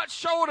 And God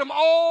showed him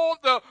all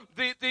the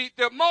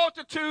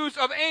multitudes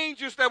of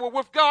angels that were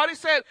with God. He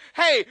said,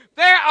 hey,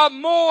 there are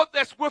more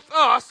that's with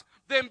us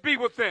than be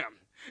with them.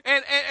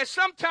 And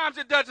sometimes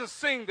it doesn't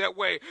seem that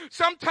way.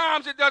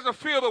 Sometimes it doesn't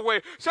feel the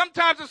way.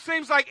 Sometimes it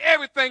seems like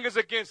everything is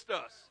against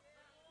us.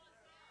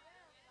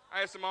 I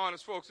had some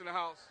honest folks in the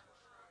house.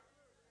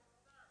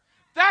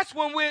 That's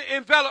when we're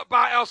enveloped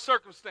by our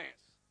circumstance.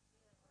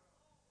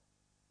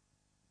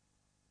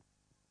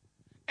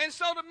 And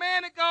so the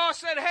man of God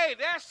said, hey,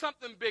 there's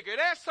something bigger.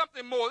 There's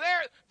something more.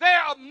 There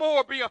are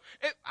more beyond.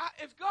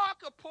 If God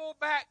could pull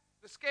back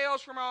the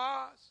scales from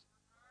our eyes,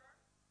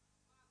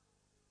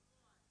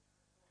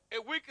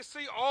 if we could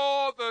see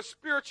all the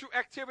spiritual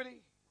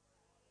activity,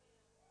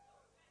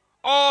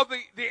 all the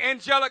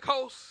angelic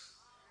hosts,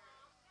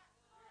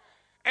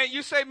 and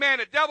you say, man,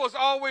 the devil's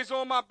always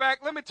on my back.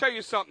 Let me tell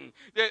you something.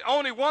 That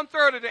only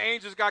 1/3 of the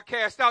angels got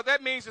cast out.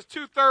 That means it's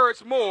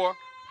 2/3 more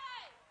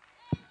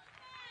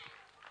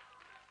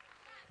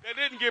that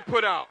didn't get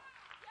put out.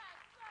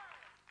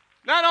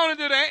 Not only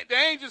do the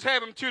angels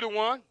have him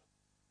 2-1,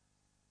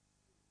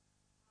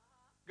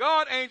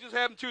 God angels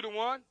have him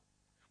 2-1,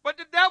 but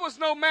the devil's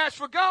no match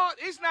for God.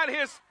 He's not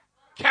his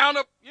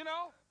counter, you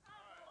know.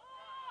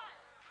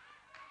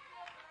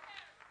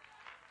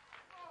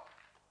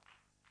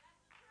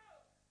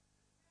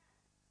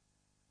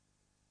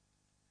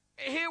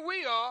 And here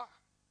we are,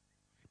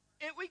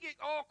 and we get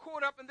all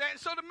caught up in that. And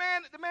so the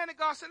man of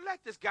God said,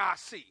 let this guy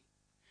see.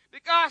 The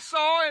guy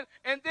saw,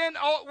 and then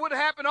what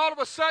happened, all of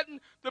a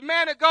sudden, the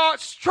man of God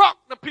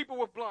struck the people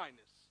with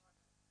blindness.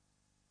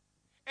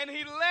 And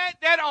he led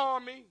that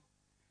army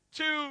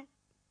to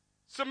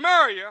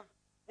Samaria,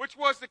 which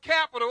was the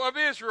capital of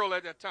Israel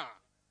at that time.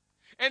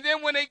 And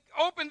then when they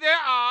opened their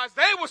eyes,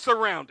 they were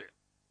surrounded.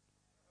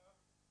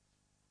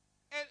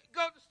 And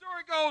the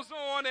story goes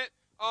on that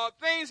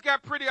things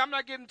got pretty, I'm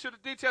not getting into the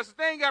details,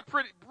 things got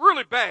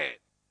really bad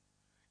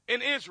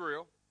in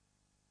Israel.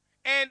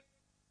 And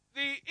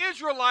the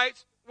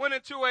Israelites went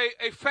into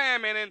a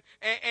famine,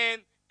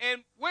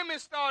 and women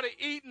started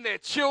eating their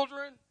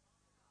children.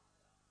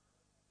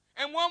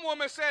 And one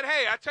woman said,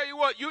 hey, I tell you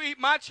what, you eat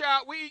my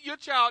child, we eat your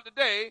child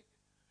today,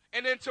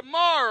 and then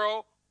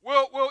tomorrow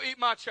we'll eat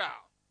my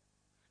child.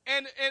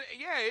 And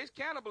yeah, it's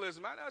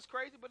cannibalism. I know it's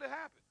crazy, but it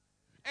happened.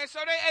 And so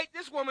they ate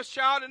this woman's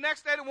child. The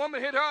next day, the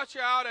woman hit her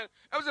child, and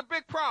it was a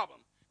big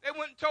problem. They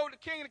went and told the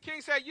king, and the king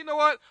said, you know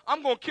what?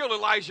 I'm going to kill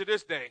Elijah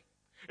this day.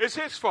 It's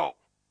his fault.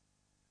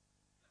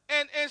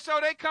 And so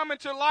they come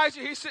into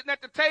Elijah. He's sitting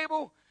at the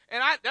table,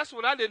 and that's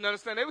what I didn't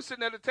understand. They were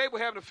sitting at the table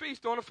having a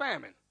feast on a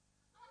famine.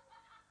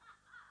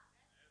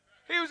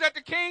 He was at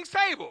the king's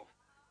table.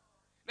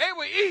 They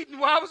were eating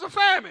while it was a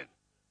famine.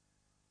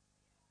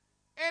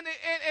 And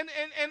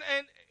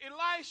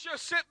Elisha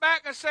sit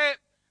back and said,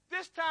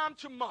 this time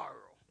tomorrow.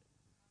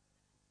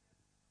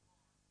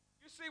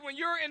 You see, when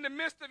you're in the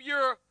midst of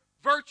your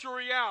virtual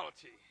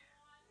reality,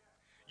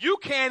 you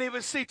can't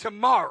even see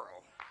tomorrow.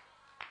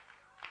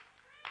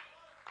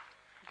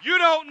 You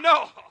don't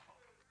know.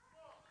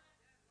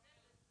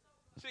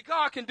 See,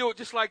 God can do it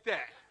just like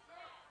that.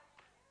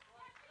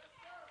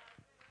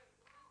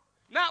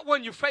 Not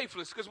when you're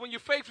faithless, because when you're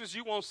faithless,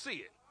 you won't see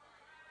it.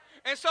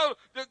 And so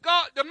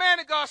the man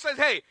of God says,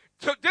 hey,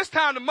 this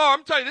time tomorrow,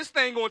 I'm telling you, this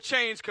thing going to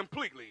change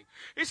completely.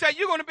 He said,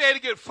 you're going to be able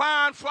to get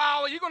fine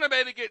flour. You're going to be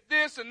able to get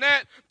this and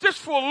that just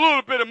for a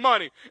little bit of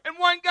money. And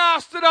one guy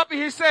stood up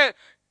and he said,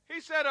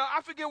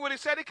 I forget what he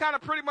said. He kind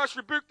of pretty much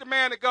rebuked the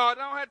man of God.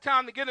 I don't have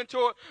time to get into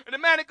it. And the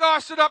man of God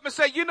stood up and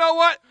said, you know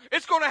what?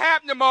 It's going to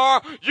happen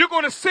tomorrow. You're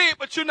going to see it,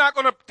 but you're not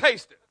going to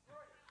taste it.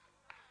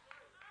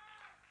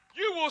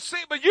 You will see,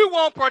 but you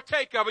won't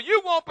partake of it.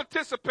 You won't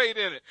participate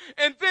in it.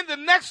 And then the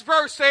next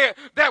verse said,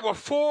 there were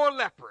 4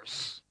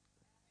 lepers.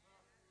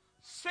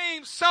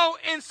 Seems so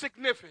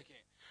insignificant.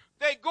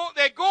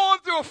 They're going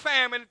through a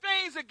famine.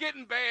 Things are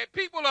getting bad.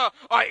 People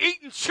are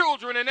eating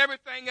children and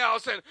everything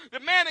else. And the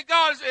man of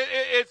God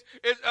is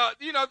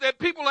that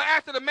people are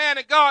after the man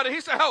of God. And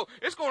he said, oh,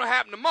 it's going to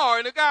happen tomorrow.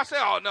 And the guy said,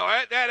 oh, no,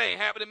 that ain't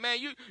happening, man.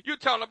 You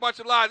telling a bunch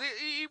of lies.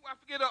 I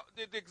forget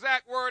the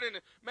exact word. And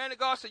the man of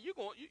God said, you're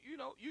going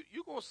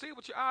to see it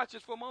with your eyes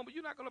just for a moment, but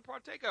you're not going to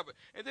partake of it.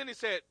 And then he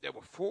said, there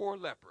were 4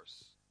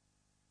 lepers.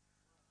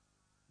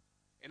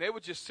 And they were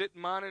just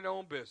sitting minding their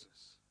own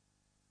business.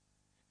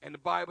 And the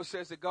Bible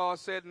says that God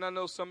said, and I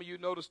know some of you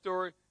know the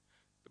story,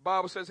 the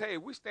Bible says, hey,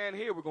 if we stand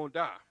here, we're going to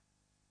die.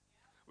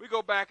 We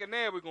go back in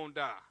there, we're going to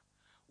die.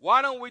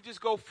 Why don't we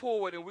just go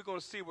forward and we're going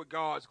to see what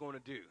God's going to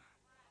do?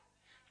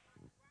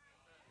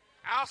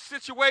 Our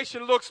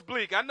situation looks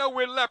bleak. I know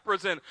we're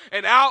lepers and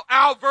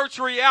our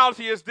virtual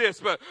reality is this,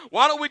 but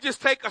why don't we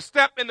just take a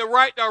step in the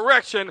right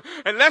direction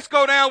and let's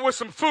go down where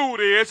some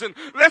food is and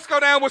let's go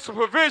down where some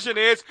provision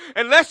is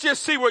and let's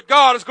just see what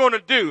God is going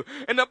to do.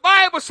 And the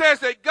Bible says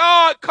that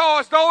God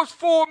caused those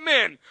 4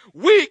 men,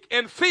 weak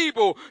and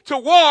feeble, to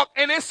walk,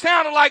 and it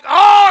sounded like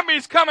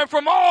armies coming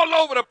from all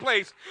over the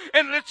place.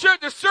 And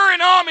the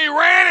Syrian army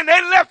ran and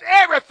they left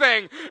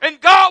everything, and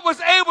God was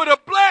able to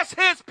bless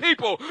his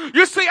people.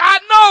 You see, I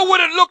know what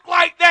it looked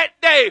like that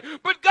day,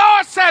 but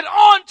God said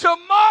on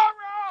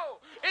tomorrow,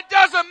 it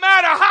doesn't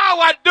matter how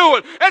I do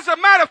it. As a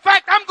matter of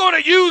fact, I'm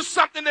going to use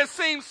something that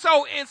seems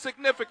so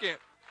insignificant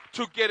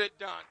to get it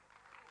done.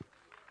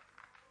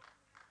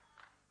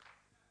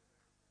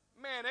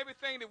 Man,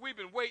 everything that we've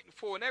been waiting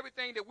for and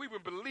everything that we've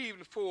been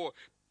believing for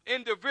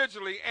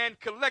individually and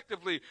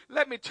collectively,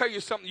 let me tell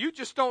you something. You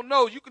just don't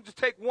know. You can just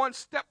take one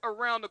step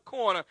around the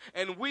corner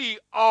and we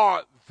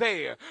are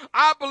there.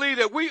 I believe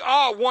that we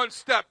are one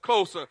step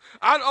closer.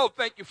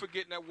 Thank you for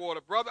getting that water,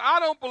 brother.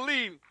 I don't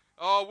believe,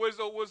 where's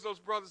those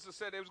brothers that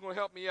said they was going to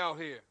help me out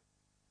here?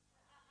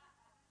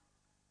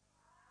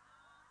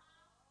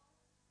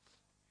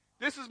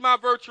 This is my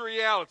virtual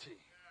reality.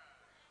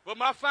 But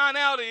my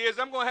finality is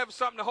I'm going to have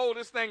something to hold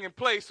this thing in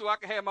place so I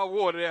can have my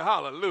water there.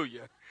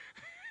 Hallelujah.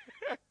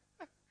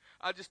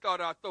 I just thought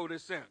I'd throw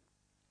this in.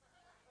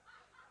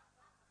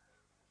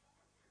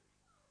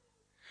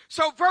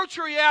 So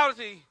virtual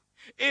reality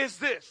is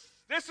this.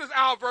 This is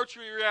our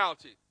virtual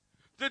reality.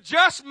 The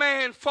just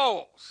man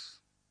falls.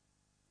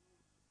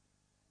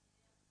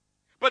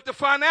 But the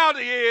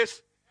finality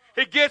is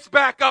he gets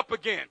back up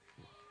again.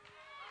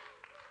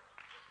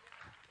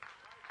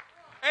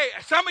 Hey,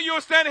 some of you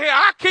are standing here,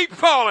 I keep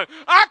falling.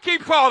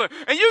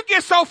 And you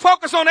get so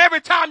focused on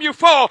every time you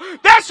fall.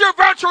 That's your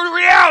virtual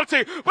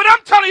reality. But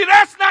I'm telling you,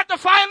 that's not the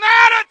finality.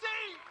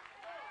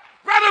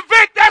 Brother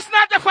Vic, that's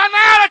not the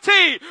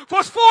finality. For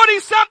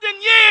 40-something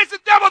years, the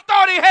devil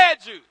thought he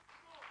had you.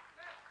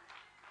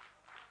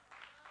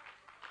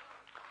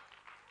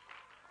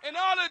 And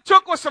all it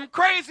took was some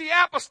crazy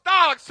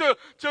apostolics to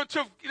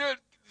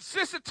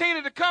Sister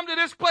Tina to come to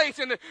this place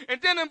and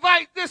then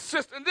invite this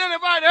sister and then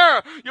invite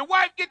her. Your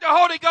wife get the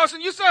Holy Ghost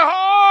and you say,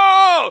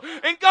 oh!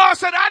 And God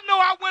said, I know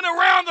I went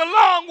around the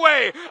long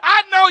way.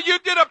 I know you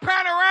did a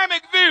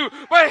panoramic view,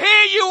 but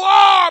here you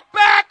are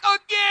back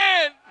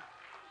again.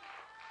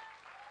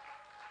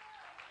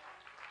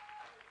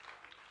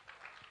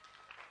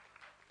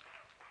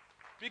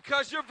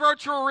 Because your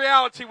virtual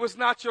reality was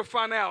not your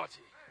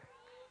finality.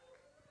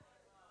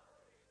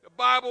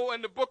 Bible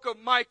in the book of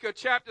Micah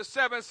chapter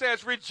 7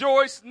 says,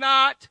 rejoice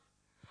not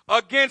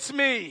against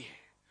me,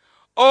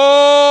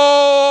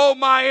 oh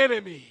my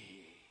enemy.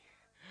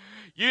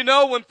 You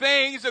know, when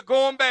things are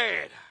going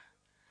bad.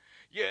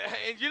 Yeah,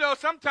 and you know,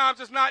 sometimes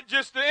it's not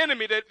just the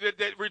enemy that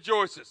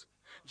rejoices.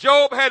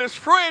 Job had his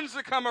friends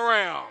to come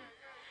around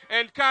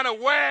and kind of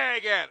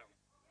wag at him.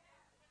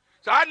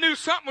 So I knew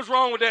something was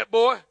wrong with that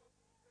boy.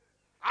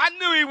 I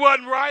knew he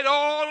wasn't right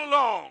all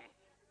along.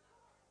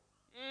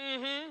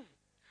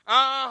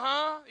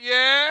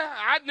 Yeah,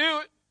 I knew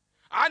it.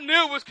 I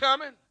knew it was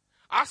coming.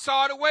 I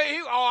saw the way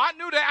I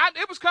knew that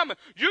it was coming.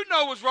 You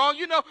know what's wrong,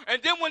 you know.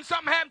 And then when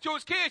something happened to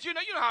his kids, you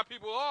know how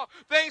people are.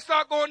 Things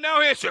start going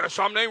down here. Sure,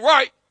 something ain't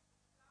right.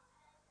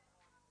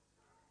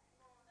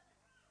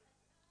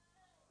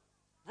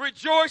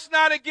 Rejoice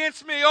not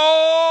against me,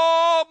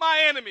 oh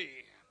my enemy.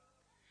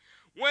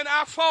 When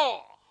I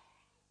fall,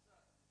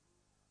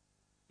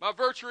 my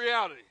virtual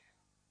reality,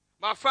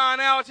 my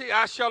finality,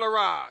 I shall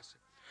arise.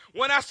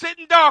 When I sit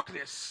in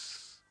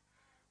darkness,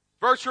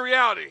 virtual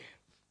reality,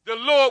 the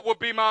Lord will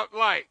be my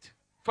light,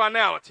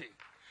 finality.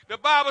 The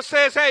Bible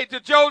says, hey, to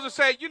Joseph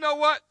say, you know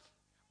what?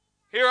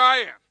 Here I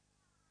am.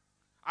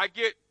 I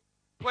get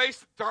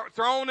placed,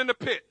 thrown in the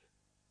pit.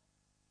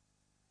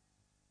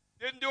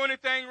 Didn't do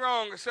anything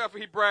wrong except for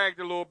he bragged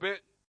a little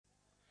bit.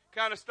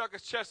 Kind of stuck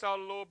his chest out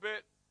a little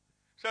bit.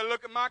 Said,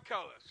 look at my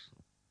colors.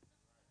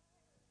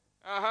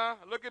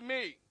 Look at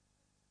me.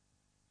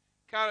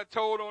 Kind of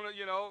told on it,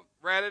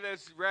 ratted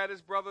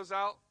his brothers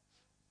out,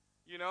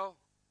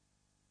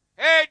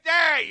 Hey,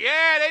 Dad,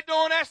 yeah, they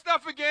doing that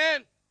stuff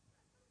again.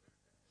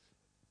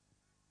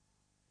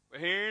 But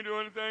he ain't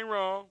doing anything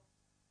wrong.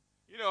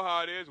 You know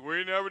how it is.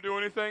 We never do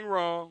anything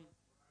wrong.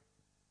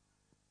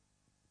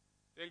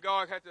 Then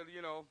God had to,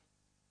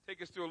 take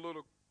us through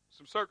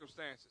some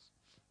circumstances.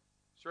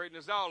 Straighten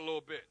us out a little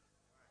bit.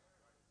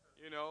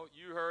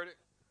 You heard it.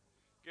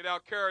 Get our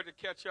character,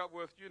 catch up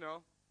with,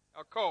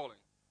 our calling.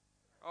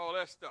 All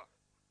that stuff.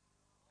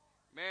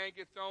 Man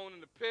get thrown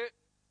in the pit.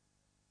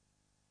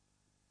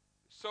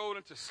 Sold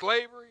into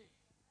slavery.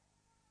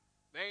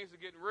 Things are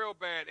getting real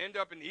bad. End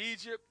up in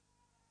Egypt.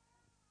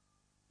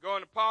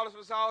 Going to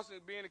Potiphar's house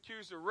and being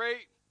accused of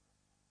rape.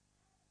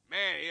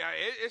 Man,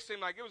 it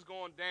seemed like it was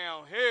going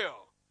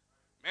downhill.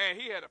 Man,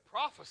 he had a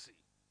prophecy.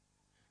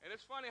 And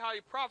it's funny how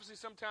your prophecy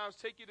sometimes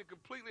take you to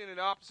completely in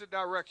the opposite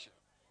direction.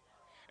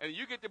 And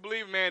you get to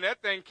believe, man,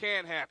 that thing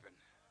can't happen.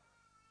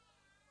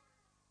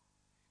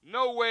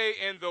 No way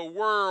in the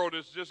world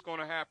is just going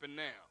to happen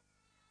now.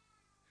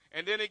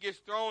 And then it gets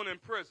thrown in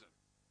prison.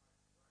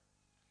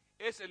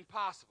 It's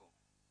impossible.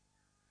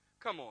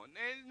 Come on.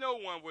 And no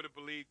one would have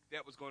believed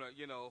that was going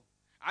to,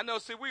 I know,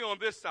 see, we on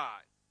this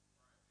side.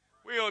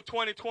 We on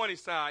 2020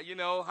 side,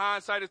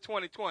 hindsight is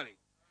 2020.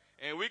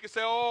 And we can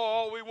say,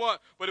 all we want.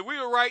 But if we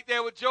were right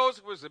there with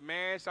Joseph, we said,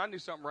 man, so I knew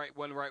something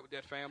wasn't right with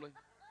that family.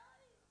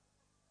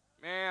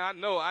 Man,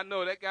 I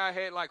know that guy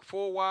had like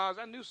 4 wives.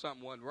 I knew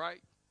something wasn't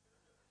right.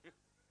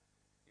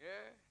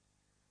 Yeah.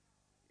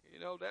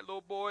 That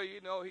little boy,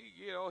 now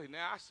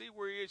I see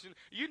where he is.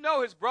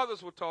 His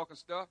brothers were talking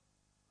stuff.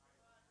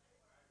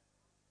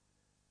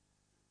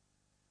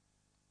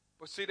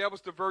 But see, that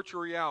was the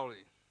virtual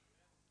reality.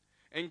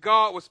 And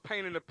God was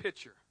painting a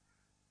picture,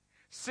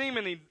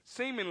 seemingly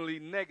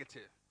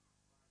negative.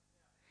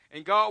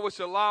 And God was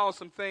allowing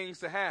some things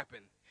to happen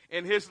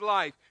in his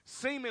life,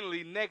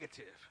 seemingly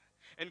negative.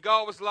 And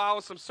God was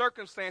allowing some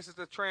circumstances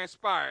to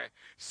transpire,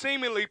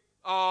 seemingly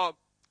what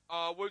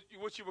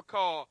you would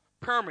call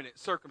permanent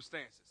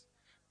circumstances.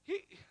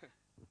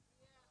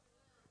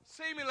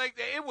 Seemingly like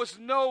that, it was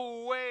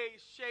no way,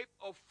 shape,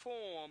 or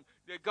form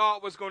that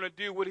God was going to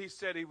do what he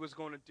said he was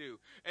going to do.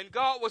 And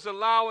God was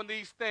allowing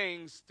these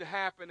things to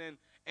happen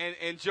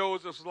in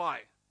Joseph's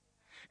life.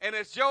 And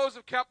as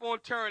Joseph kept on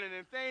turning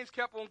and things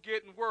kept on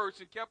getting worse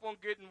and kept on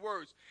getting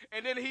worse,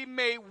 and then he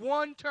made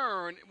one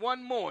turn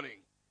one morning,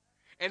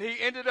 and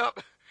he ended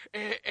up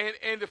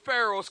in the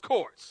Pharaoh's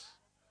courts.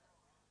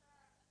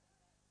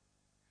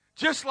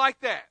 Just like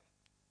that.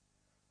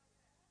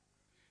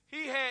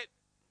 He had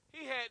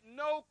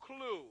no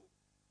clue,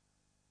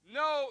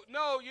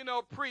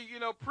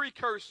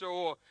 precursor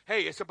or,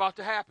 hey, it's about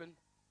to happen.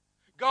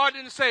 God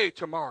didn't say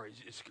tomorrow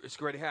it's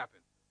going to happen.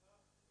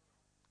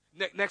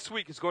 Next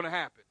week it's going to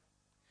happen.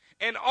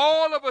 And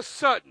all of a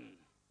sudden,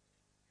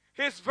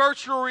 his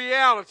virtual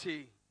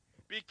reality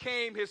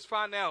became his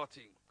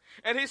finality.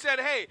 And he said,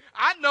 hey,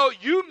 I know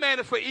you meant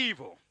it for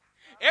evil.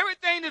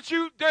 Everything that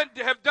you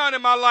have done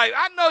in my life,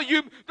 I know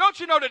you, don't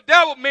you know the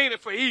devil meant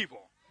it for evil?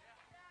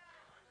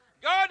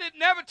 God didn't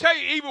never tell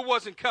you evil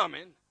wasn't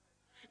coming.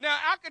 Now,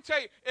 I can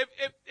tell you,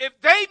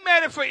 if they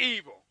meant it for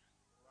evil,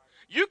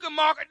 you can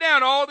mark it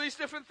down, all these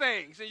different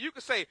things, and you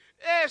can say,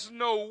 there's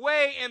no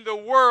way in the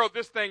world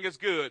this thing is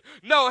good.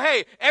 No,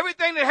 hey,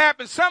 everything that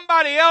happened,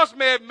 somebody else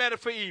may have meant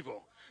it for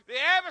evil. The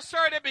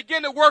adversary that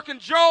began to work in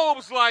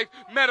Job's life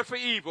meant it for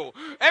evil.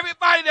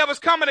 Everybody that was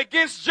coming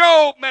against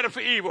Job meant it for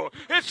evil.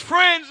 His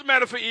friends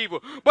meant it for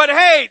evil. But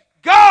hey,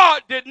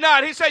 God did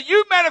not. He said,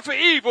 you meant it for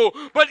evil,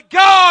 but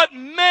God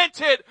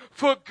meant it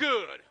for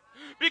good.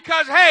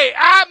 Because, hey,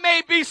 I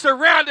may be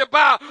surrounded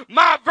by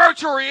my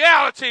virtual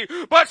reality,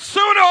 but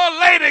sooner or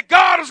later,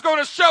 God is going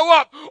to show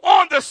up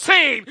on the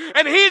scene,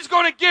 and he's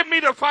going to give me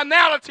the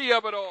finality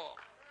of it all.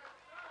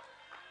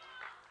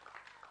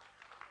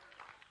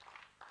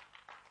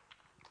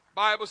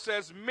 Bible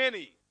says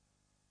many,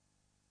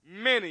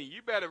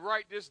 you better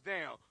write this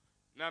down.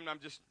 Now, I'm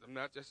not just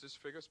this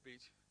figure of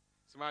speech.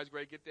 Somebody's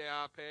great, get their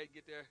iPad,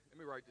 let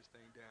me write this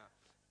thing down.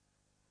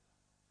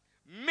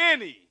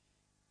 Many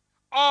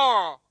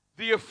are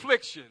the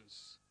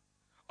afflictions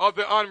of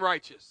the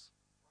unrighteous.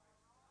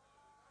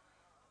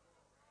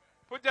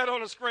 Put that on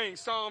the screen,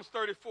 Psalms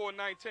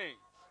 34:19.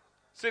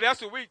 See,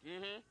 that's what we,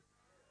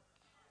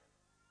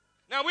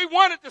 Now, we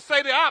wanted to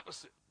say the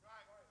opposite.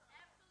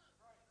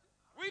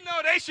 We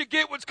know they should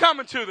get what's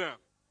coming to them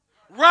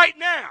right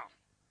now.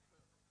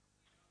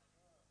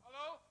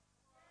 Hello?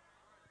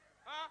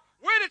 Huh?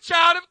 We're the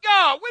child of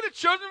God. We're the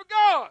children of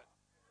God.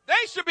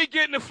 They should be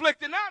getting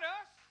afflicted, not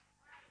us.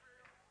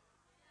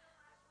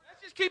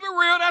 Let's just keep it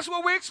real. That's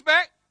what we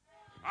expect.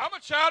 I'm a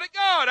child of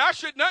God.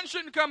 Nothing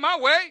shouldn't come my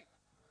way.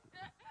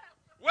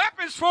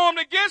 Weapons formed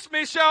against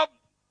me shall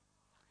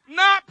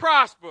not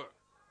prosper.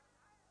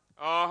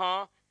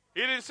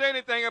 He didn't say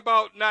anything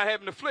about not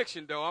having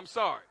affliction, though. I'm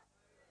sorry.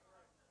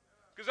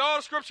 Because all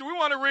the scripture we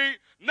want to read,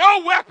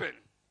 no weapon.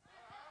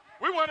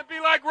 We want to be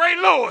like Ray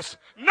Lewis.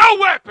 No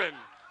weapon.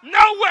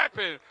 No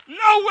weapon.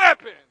 No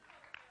weapon.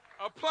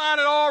 Applying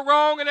it all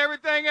wrong and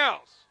everything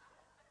else.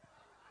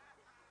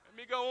 Let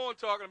me go on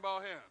talking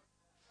about him.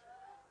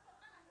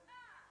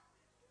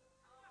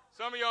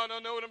 Some of y'all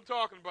don't know what I'm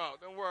talking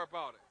about. Don't worry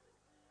about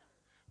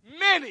it.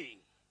 Many.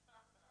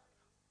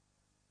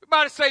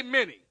 Everybody say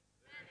many.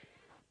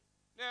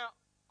 Now,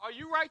 are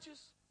you righteous?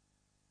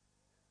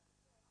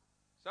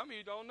 Some of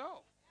you don't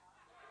know.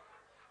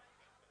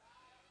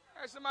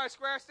 Hey, somebody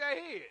scratch that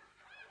head.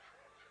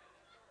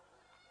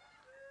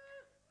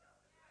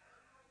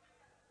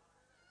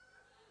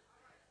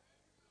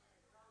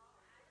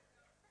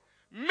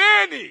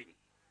 Many.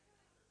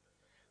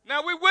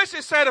 Now, we wish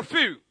it said a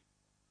few.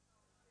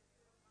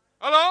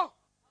 Hello?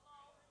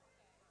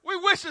 We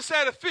wish it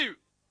said a few.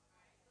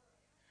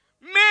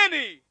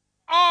 Many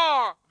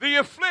are the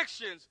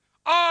afflictions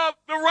of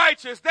the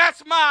righteous.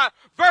 That's my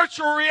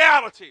virtual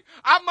reality.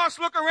 I must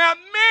look around.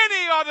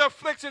 Many are the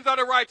afflictions of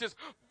the righteous.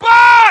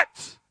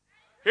 But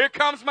here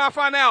comes my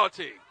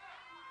finality.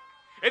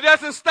 It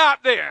doesn't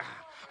stop there.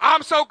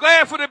 I'm so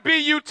glad for the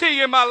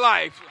B-U-T in my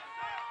life.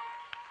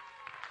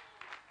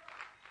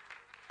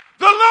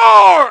 The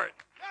Lord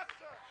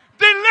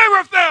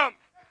delivereth them.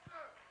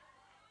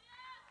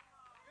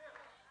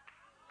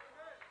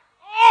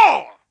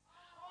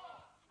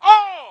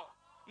 All,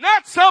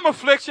 not some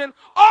affliction,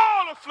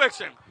 all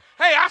affliction.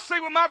 Hey, I see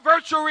what my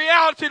virtual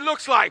reality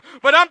looks like,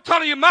 but I'm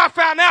telling you, my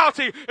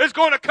finality is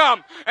going to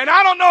come. And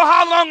I don't know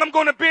how long I'm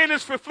going to be in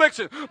this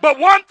affliction, but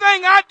one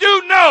thing I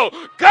do know,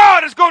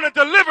 God is going to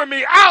deliver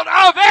me out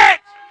of it.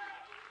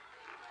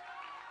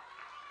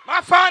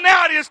 My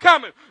finality is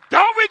coming.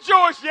 Don't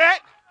rejoice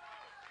yet.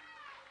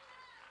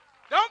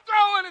 Don't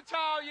throw in the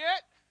towel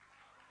yet.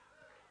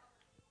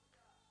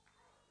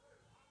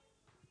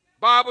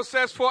 Bible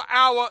says for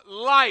our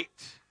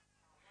light.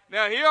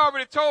 Now, he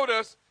already told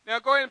us. Now,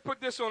 go ahead and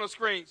put this on the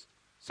screens.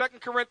 2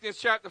 Corinthians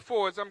chapter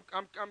 4. As I'm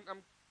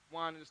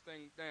winding this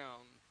thing down.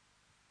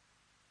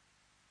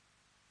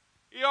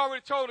 He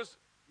already told us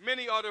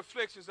many are the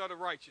afflictions of the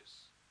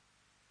righteous.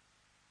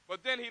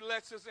 But then he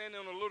lets us in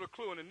on a little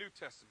clue in the New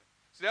Testament.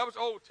 See, that was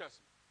Old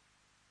Testament.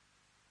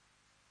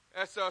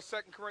 That's 2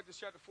 Corinthians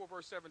chapter 4,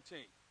 verse 17.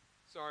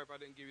 Sorry if I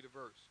didn't give you the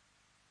verse.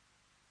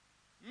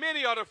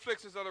 Many are the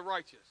afflictions of the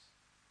righteous.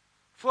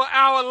 For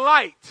our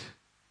light.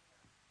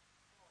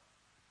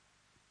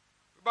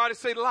 Everybody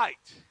say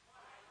light.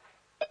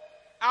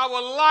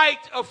 Our light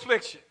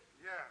affliction.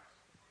 Yeah.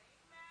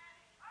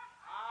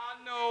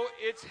 I know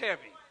it's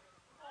heavy.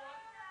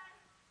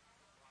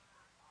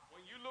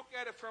 When you look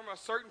at it from a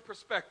certain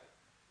perspective,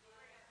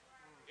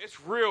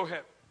 it's real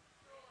heavy.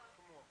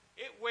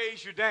 It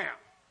weighs you down.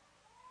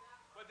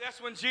 But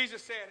that's when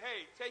Jesus said,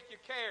 hey, take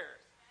your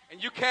cares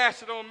and you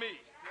cast it on me.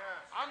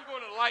 I'm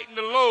going to lighten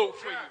the load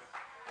for you.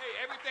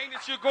 Hey, everything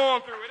that you're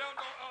going through,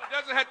 it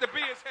doesn't have to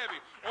be as heavy.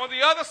 On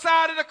the other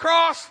side of the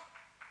cross,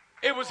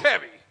 it was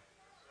heavy.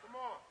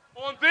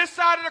 On this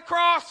side of the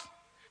cross,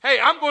 hey,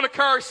 I'm going to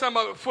carry some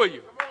of it for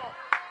you.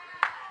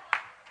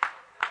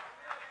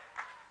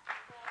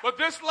 But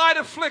this light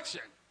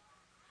affliction,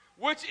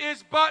 which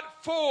is but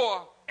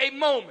for a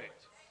moment.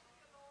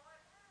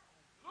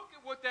 Look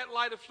at what that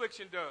light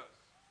affliction does.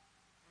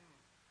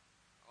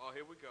 Oh,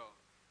 here we go.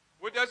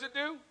 What does it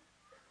do?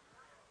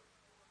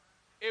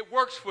 It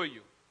works for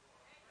you.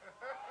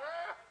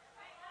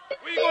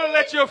 When are you going to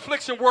let your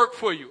affliction work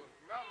for you?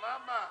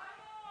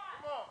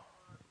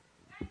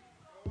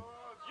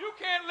 You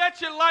can't let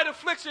your light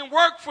affliction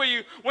work for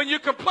you when you're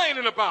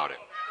complaining about it.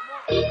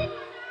 Here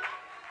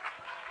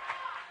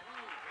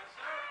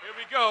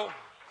we go.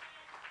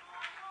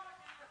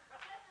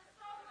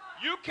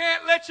 You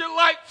can't let your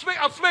light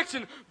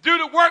affliction do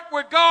the work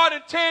where God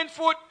intends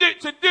for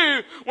it to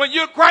do when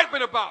you're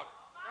griping about it.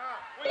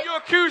 When you're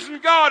accusing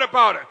God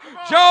about it.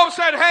 Job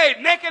said, hey,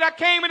 naked I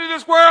came into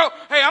this world.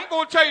 Hey, I'm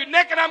going to tell you,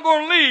 naked I'm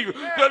going to leave.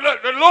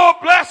 The Lord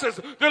blesses,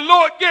 the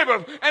Lord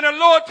giveth, and the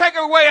Lord taketh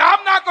away.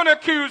 I'm not going to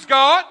accuse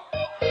God.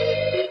 Come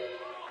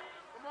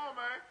on,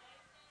 man.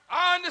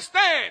 I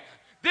understand.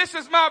 This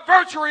is my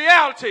virtual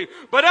reality.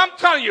 But I'm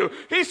telling you,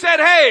 he said,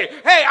 hey,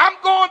 I'm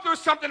going through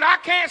something. I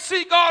can't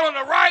see God on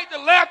the right, the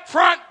left,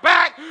 front,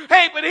 back.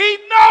 Hey, but he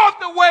knows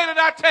the way that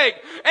I take.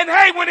 And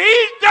hey, when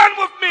he's done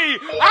with me,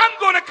 I'm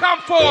going to come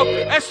forth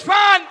as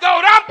fine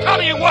gold. I'm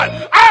telling you what,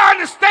 I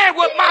understand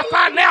what my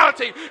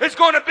finality is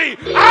going to be.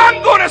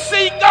 I'm going to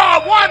see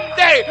God one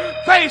day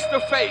face to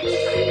face.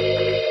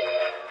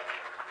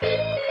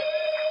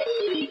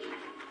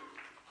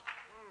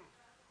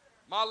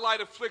 My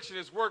light affliction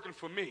is working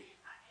for me.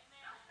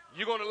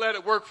 You're going to let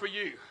it work for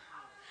you.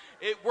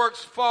 It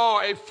works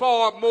for a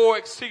far more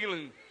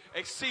exceeding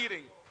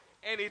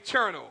and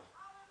eternal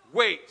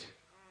weight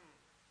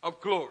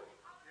of glory.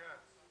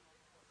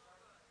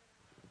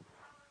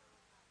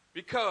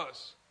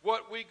 Because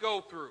what we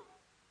go through,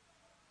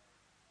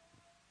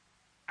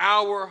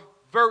 our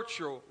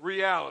virtual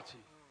reality,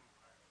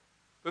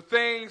 the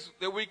things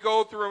that we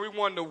go through and we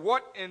wonder,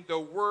 what in the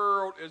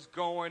world is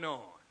going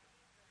on?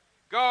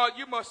 God,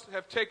 you must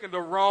have taken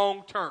the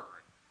wrong turn.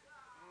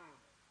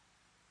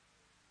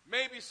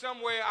 Maybe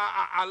somewhere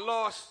I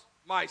lost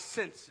my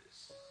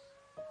senses.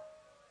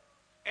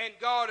 And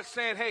God is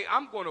saying, hey,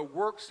 I'm going to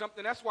work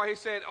something. That's why he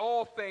said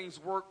all things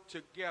work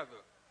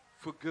together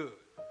for good.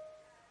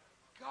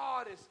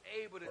 God is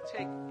able to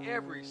take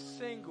every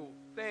single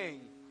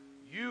thing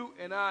you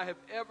and I have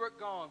ever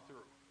gone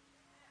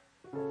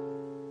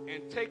through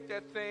and take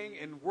that thing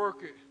and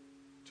work it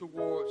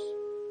towards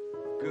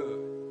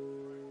good.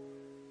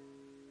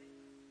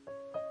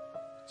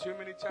 Too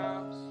many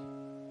times,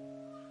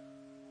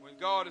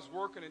 God is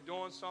working and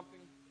doing something,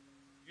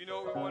 you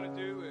know what we want to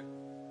do? And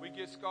we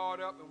get scarred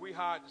up and we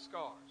hide the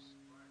scars.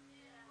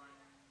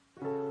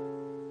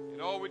 And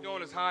all we're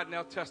doing is hiding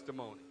our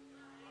testimony.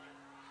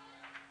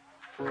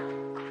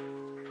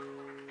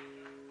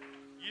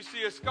 You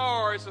see, a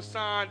scar is a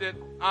sign that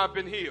I've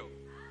been healed.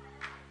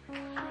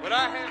 But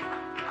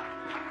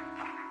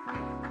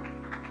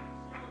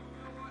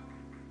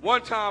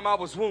one time I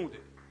was wounded.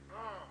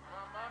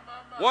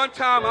 One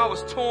time I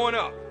was torn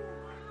up.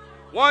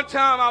 One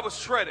time I was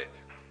shredded.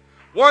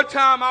 One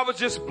time I was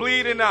just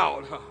bleeding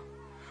out.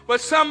 But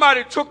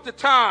somebody took the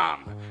time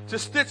to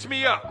stitch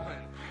me up.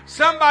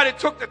 Somebody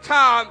took the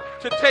time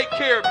to take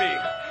care of me.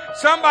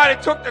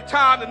 Somebody took the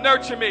time to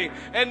nurture me.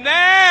 And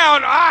now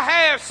I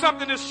have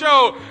something to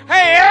show.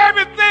 Hey,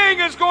 everything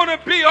is going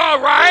to be all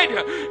right.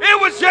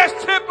 It was just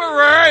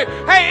temporary.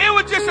 Hey, it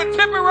was just a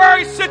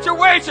temporary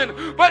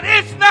situation. But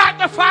it's not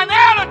the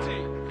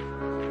finality.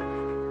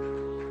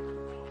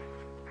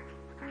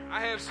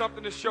 I have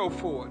something to show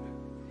for it.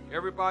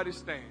 Everybody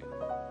stand.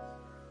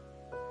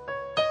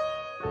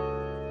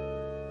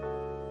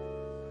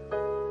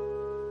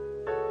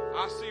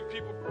 I see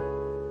people,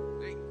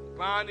 they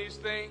buying these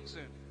things,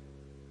 and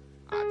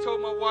I told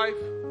my wife,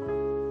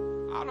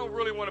 I don't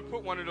really want to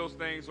put one of those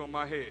things on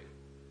my head.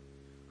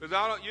 Because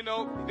I don't, you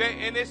know,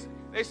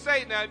 they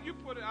say now, if you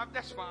put it,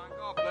 that's fine.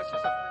 God bless you.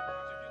 It's a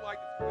privilege. If you like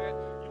to do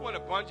that, you want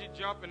to bungee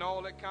jump and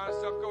all that kind of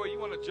stuff, go. You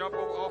want to jump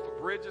off of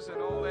bridges and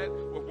all that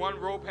with one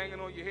rope hanging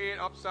on your head,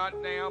 upside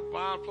down,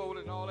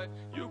 blindfolded and all that.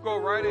 You go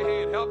right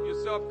ahead. Help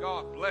yourself.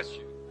 God bless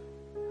you.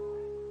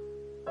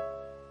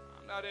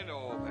 I'm not into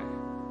all that.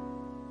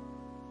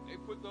 They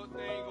put the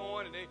thing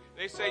on and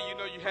they say, you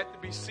know, you have to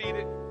be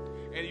seated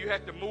and you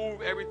have to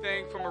move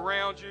everything from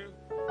around you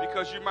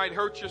because you might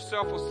hurt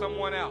yourself or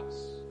someone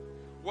else.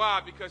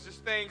 Why? Because this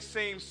thing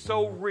seems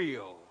so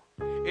real.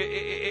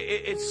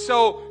 It's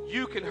so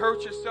you can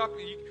hurt yourself.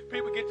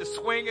 People get to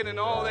swinging and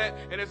all that.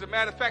 And as a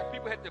matter of fact,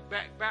 people have to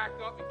back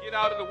up and get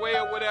out of the way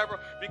or whatever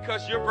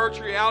because your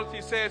virtual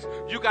reality says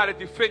you got to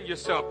defend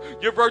yourself.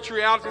 Your virtual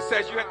reality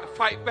says you have to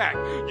fight back.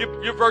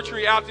 Your virtual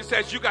reality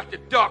says you got to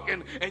duck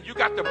and you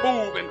got to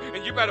move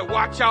and you better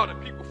watch out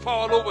and people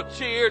fall over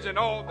chairs and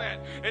all that.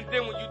 And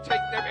then when you take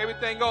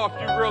everything off,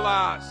 you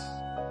realize,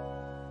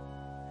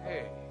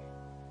 hey,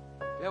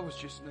 that was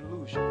just an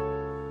illusion.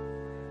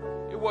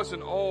 It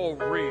wasn't all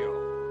real.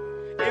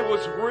 It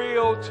was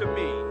real to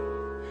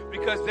me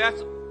because that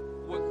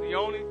was the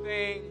only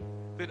thing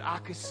that I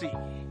could see.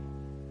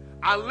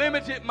 I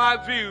limited my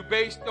view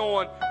based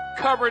on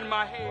covering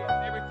my head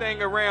and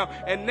everything around,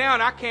 and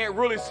now I can't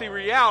really see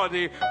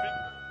reality.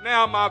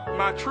 Now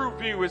my true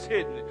view is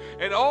hidden.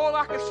 And all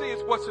I can see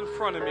is what's in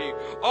front of me.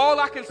 All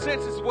I can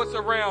sense is what's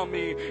around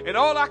me. And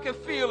all I can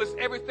feel is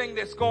everything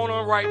that's going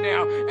on right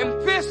now.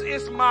 And this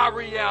is my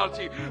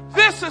reality.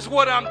 This is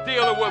what I'm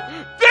dealing with.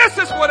 This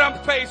is what I'm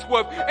faced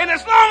with. And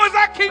as long as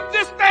I keep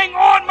this thing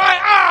on my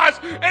eyes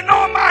and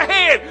on my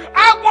head,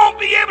 I won't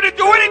be able to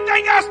do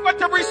anything else but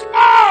to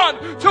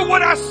respond to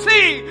what I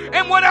see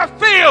and what I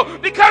feel.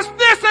 Because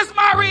this is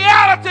my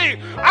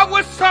reality. I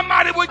wish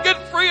somebody would get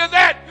free of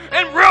that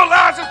and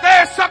realize that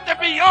there's something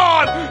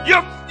beyond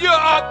your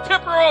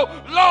temporal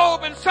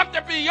lobe and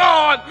something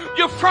beyond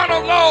your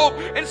frontal lobe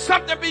and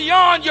something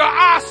beyond your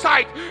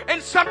eyesight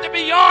and something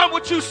beyond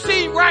what you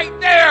see right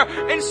there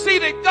and see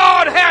that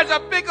God has a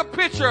bigger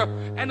picture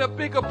and a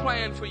bigger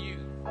plan for you.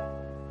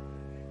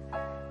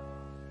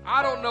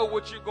 I don't know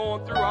what you're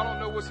going through. I don't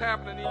know what's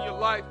happening in your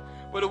life.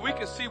 But if we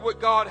can see what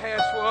God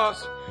has for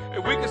us,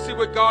 if we can see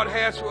what God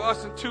has for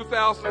us in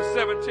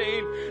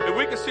 2017, if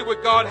we can see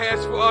what God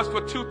has for us for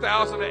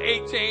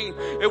 2018,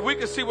 if we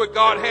can see what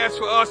God has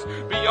for us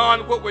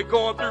beyond what we're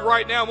going through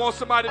right now, I want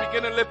somebody to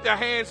begin to lift their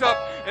hands up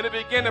and to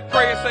begin to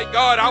pray and say,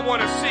 God, I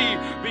want to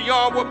see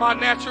beyond what my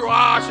natural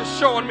eyes are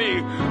showing me.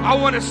 I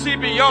want to see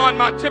beyond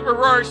my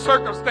temporary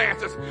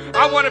circumstances.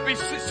 I want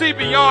to see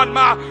beyond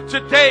my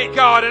today,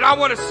 God, and I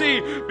want to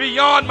see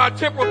beyond my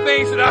temporal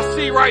things that I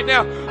see right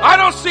now. I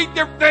don't see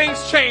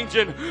things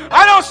changing.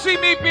 I don't see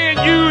me being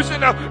used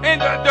in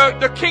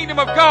the kingdom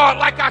of God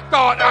like I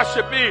thought I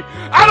should be.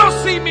 I don't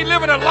see me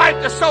living a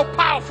life that's so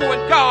powerful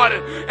in God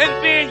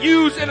and being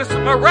used in the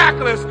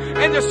miraculous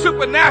and the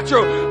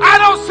supernatural. I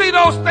don't see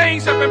those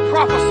things that have been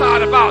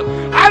prophesied about.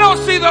 I don't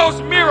see those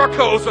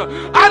miracles.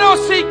 I don't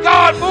see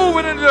God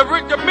moving into the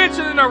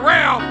dimension in the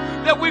realm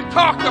that we've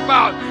talked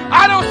about.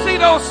 I don't see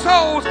those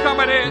souls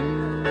coming in.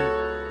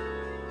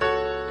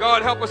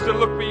 God, help us to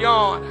look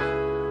beyond.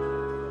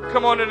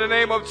 Come on, in the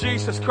name of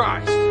Jesus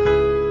Christ.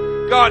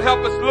 God,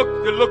 help us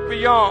to look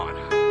beyond.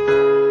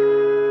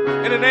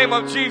 In the name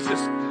of Jesus.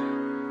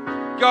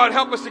 God,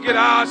 help us to get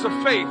eyes of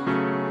faith.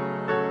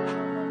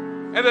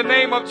 In the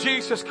name of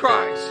Jesus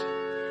Christ.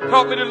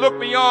 Help me to look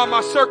beyond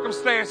my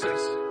circumstances.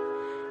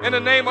 In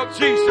the name of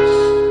Jesus.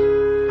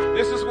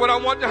 This is what I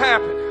want to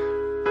happen.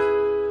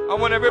 I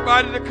want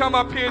everybody to come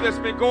up here that's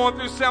been going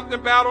through something,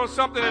 battling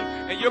something,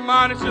 and your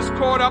mind is just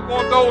caught up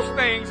on those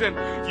things, and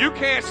you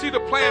can't see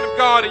the plan of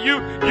God, and you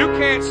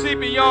can't see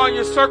beyond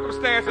your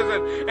circumstances,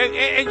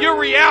 and your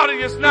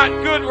reality is not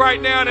good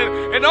right now,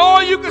 and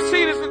all you can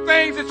see is the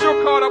things that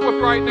you're caught up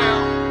with right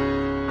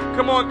now.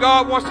 Come on,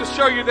 God wants to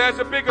show you there's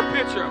a bigger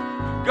picture.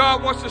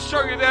 God wants to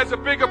show you there's a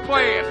bigger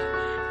plan.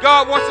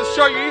 God wants to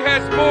show you He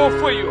has more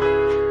for you.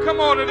 Come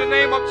on, in the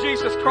name of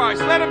Jesus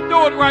Christ. Let Him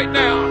do it right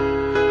now.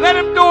 Let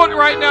Him do it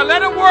right now.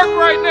 Let it work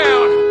right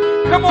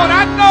now. Come on,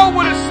 I know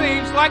what it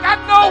seems like. I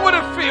know what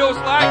it feels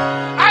like.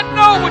 I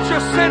know what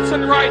you're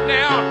sensing right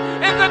now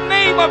in the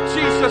name of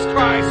Jesus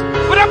Christ.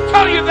 But I'm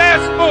telling you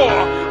there's more.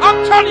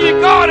 I'm telling you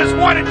God is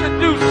wanting to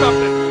do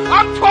something.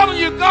 I'm telling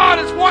you, God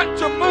is wanting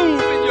to move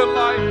in your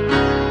life.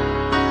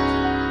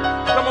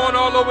 Come on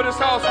all over this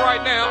house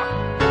right now.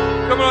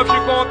 Come on, if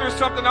you're going through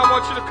something, I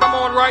want you to come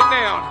on right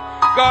now.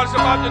 God is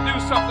about to do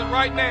something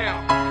right now.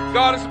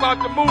 God is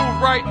about to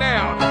move right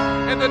now.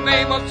 In the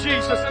name of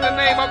Jesus, in the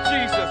name of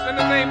Jesus, in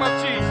the name of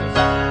Jesus,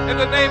 in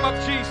the name of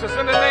Jesus,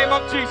 in the name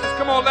of Jesus.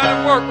 Come on, let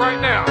him work right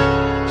now.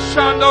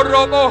 Shando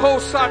robo ho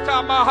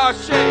sata maha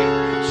she.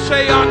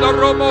 Sheyando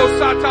robo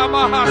sata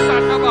maha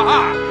sata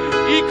maha.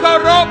 Ika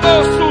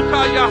robo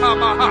suta yaha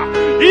maha.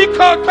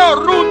 Ika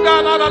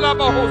torunda la la la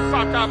maho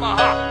sata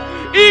maha.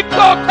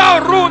 Iko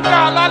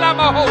torunda la la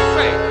maho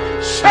se.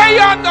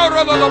 Sheyando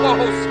robo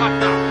maho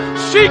sata.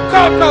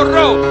 Shiko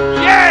toro.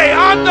 Yea,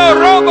 ando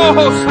robo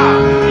hosa.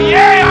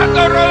 Yea,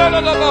 ando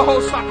robo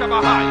hosa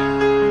kamahaya.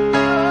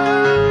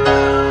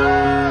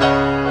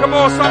 Come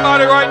on,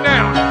 somebody right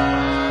now.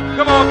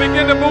 Come on,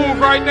 begin to move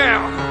right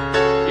now.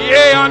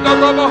 Yeah, ando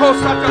robo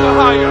hosa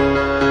kamahaya.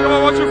 Come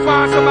on, won't you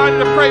find somebody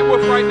to pray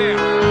with right now?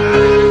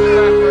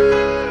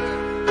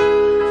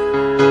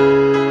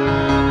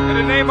 In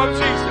the name of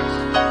Jesus.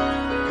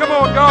 Come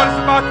on, God is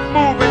about to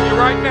move in you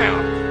right now.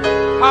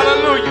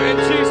 Hallelujah, in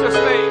Jesus'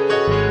 name.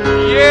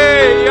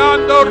 Yeah,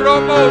 yando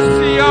robo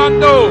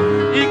siando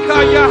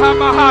ikayaha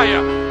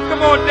mahaya.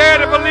 Come on, dare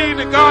to believe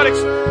that God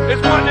is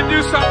wanting to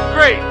do something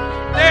great.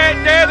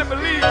 Dare to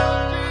believe.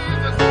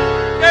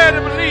 Dare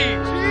to believe.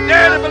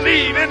 Dare to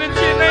believe in the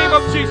name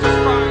of Jesus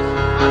Christ.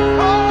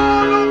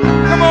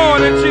 Come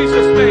on, in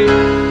Jesus' name.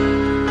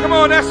 Come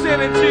on, that's it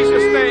in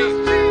Jesus' name.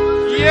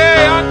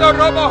 Yeah, ando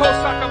robo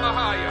hosaka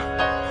mahaya.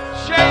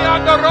 She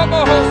ando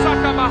robo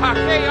hosaka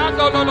mahake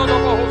ando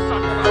robo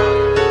hosaka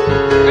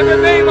mahaya. In the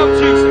name of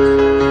Jesus.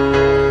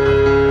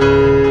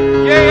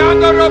 Yeah,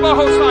 ando robo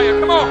hosaya.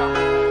 Come on.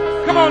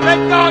 Come on, let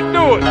God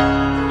do it.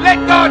 Let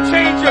God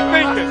change your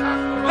thinking.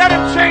 Let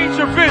him change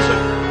your vision.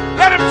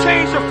 Let him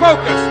change your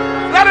focus.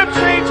 Let him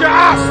change your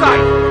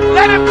eyesight.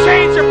 Let him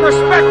change your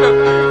perspective.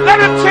 Let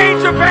him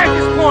change your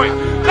vantage point.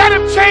 Let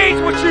him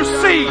change what you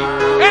see.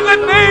 In the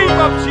name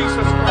of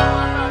Jesus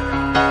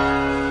Christ.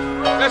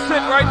 That's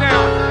it right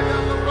now.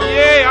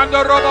 Yeah,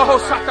 ando robo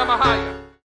hosaka mahaya.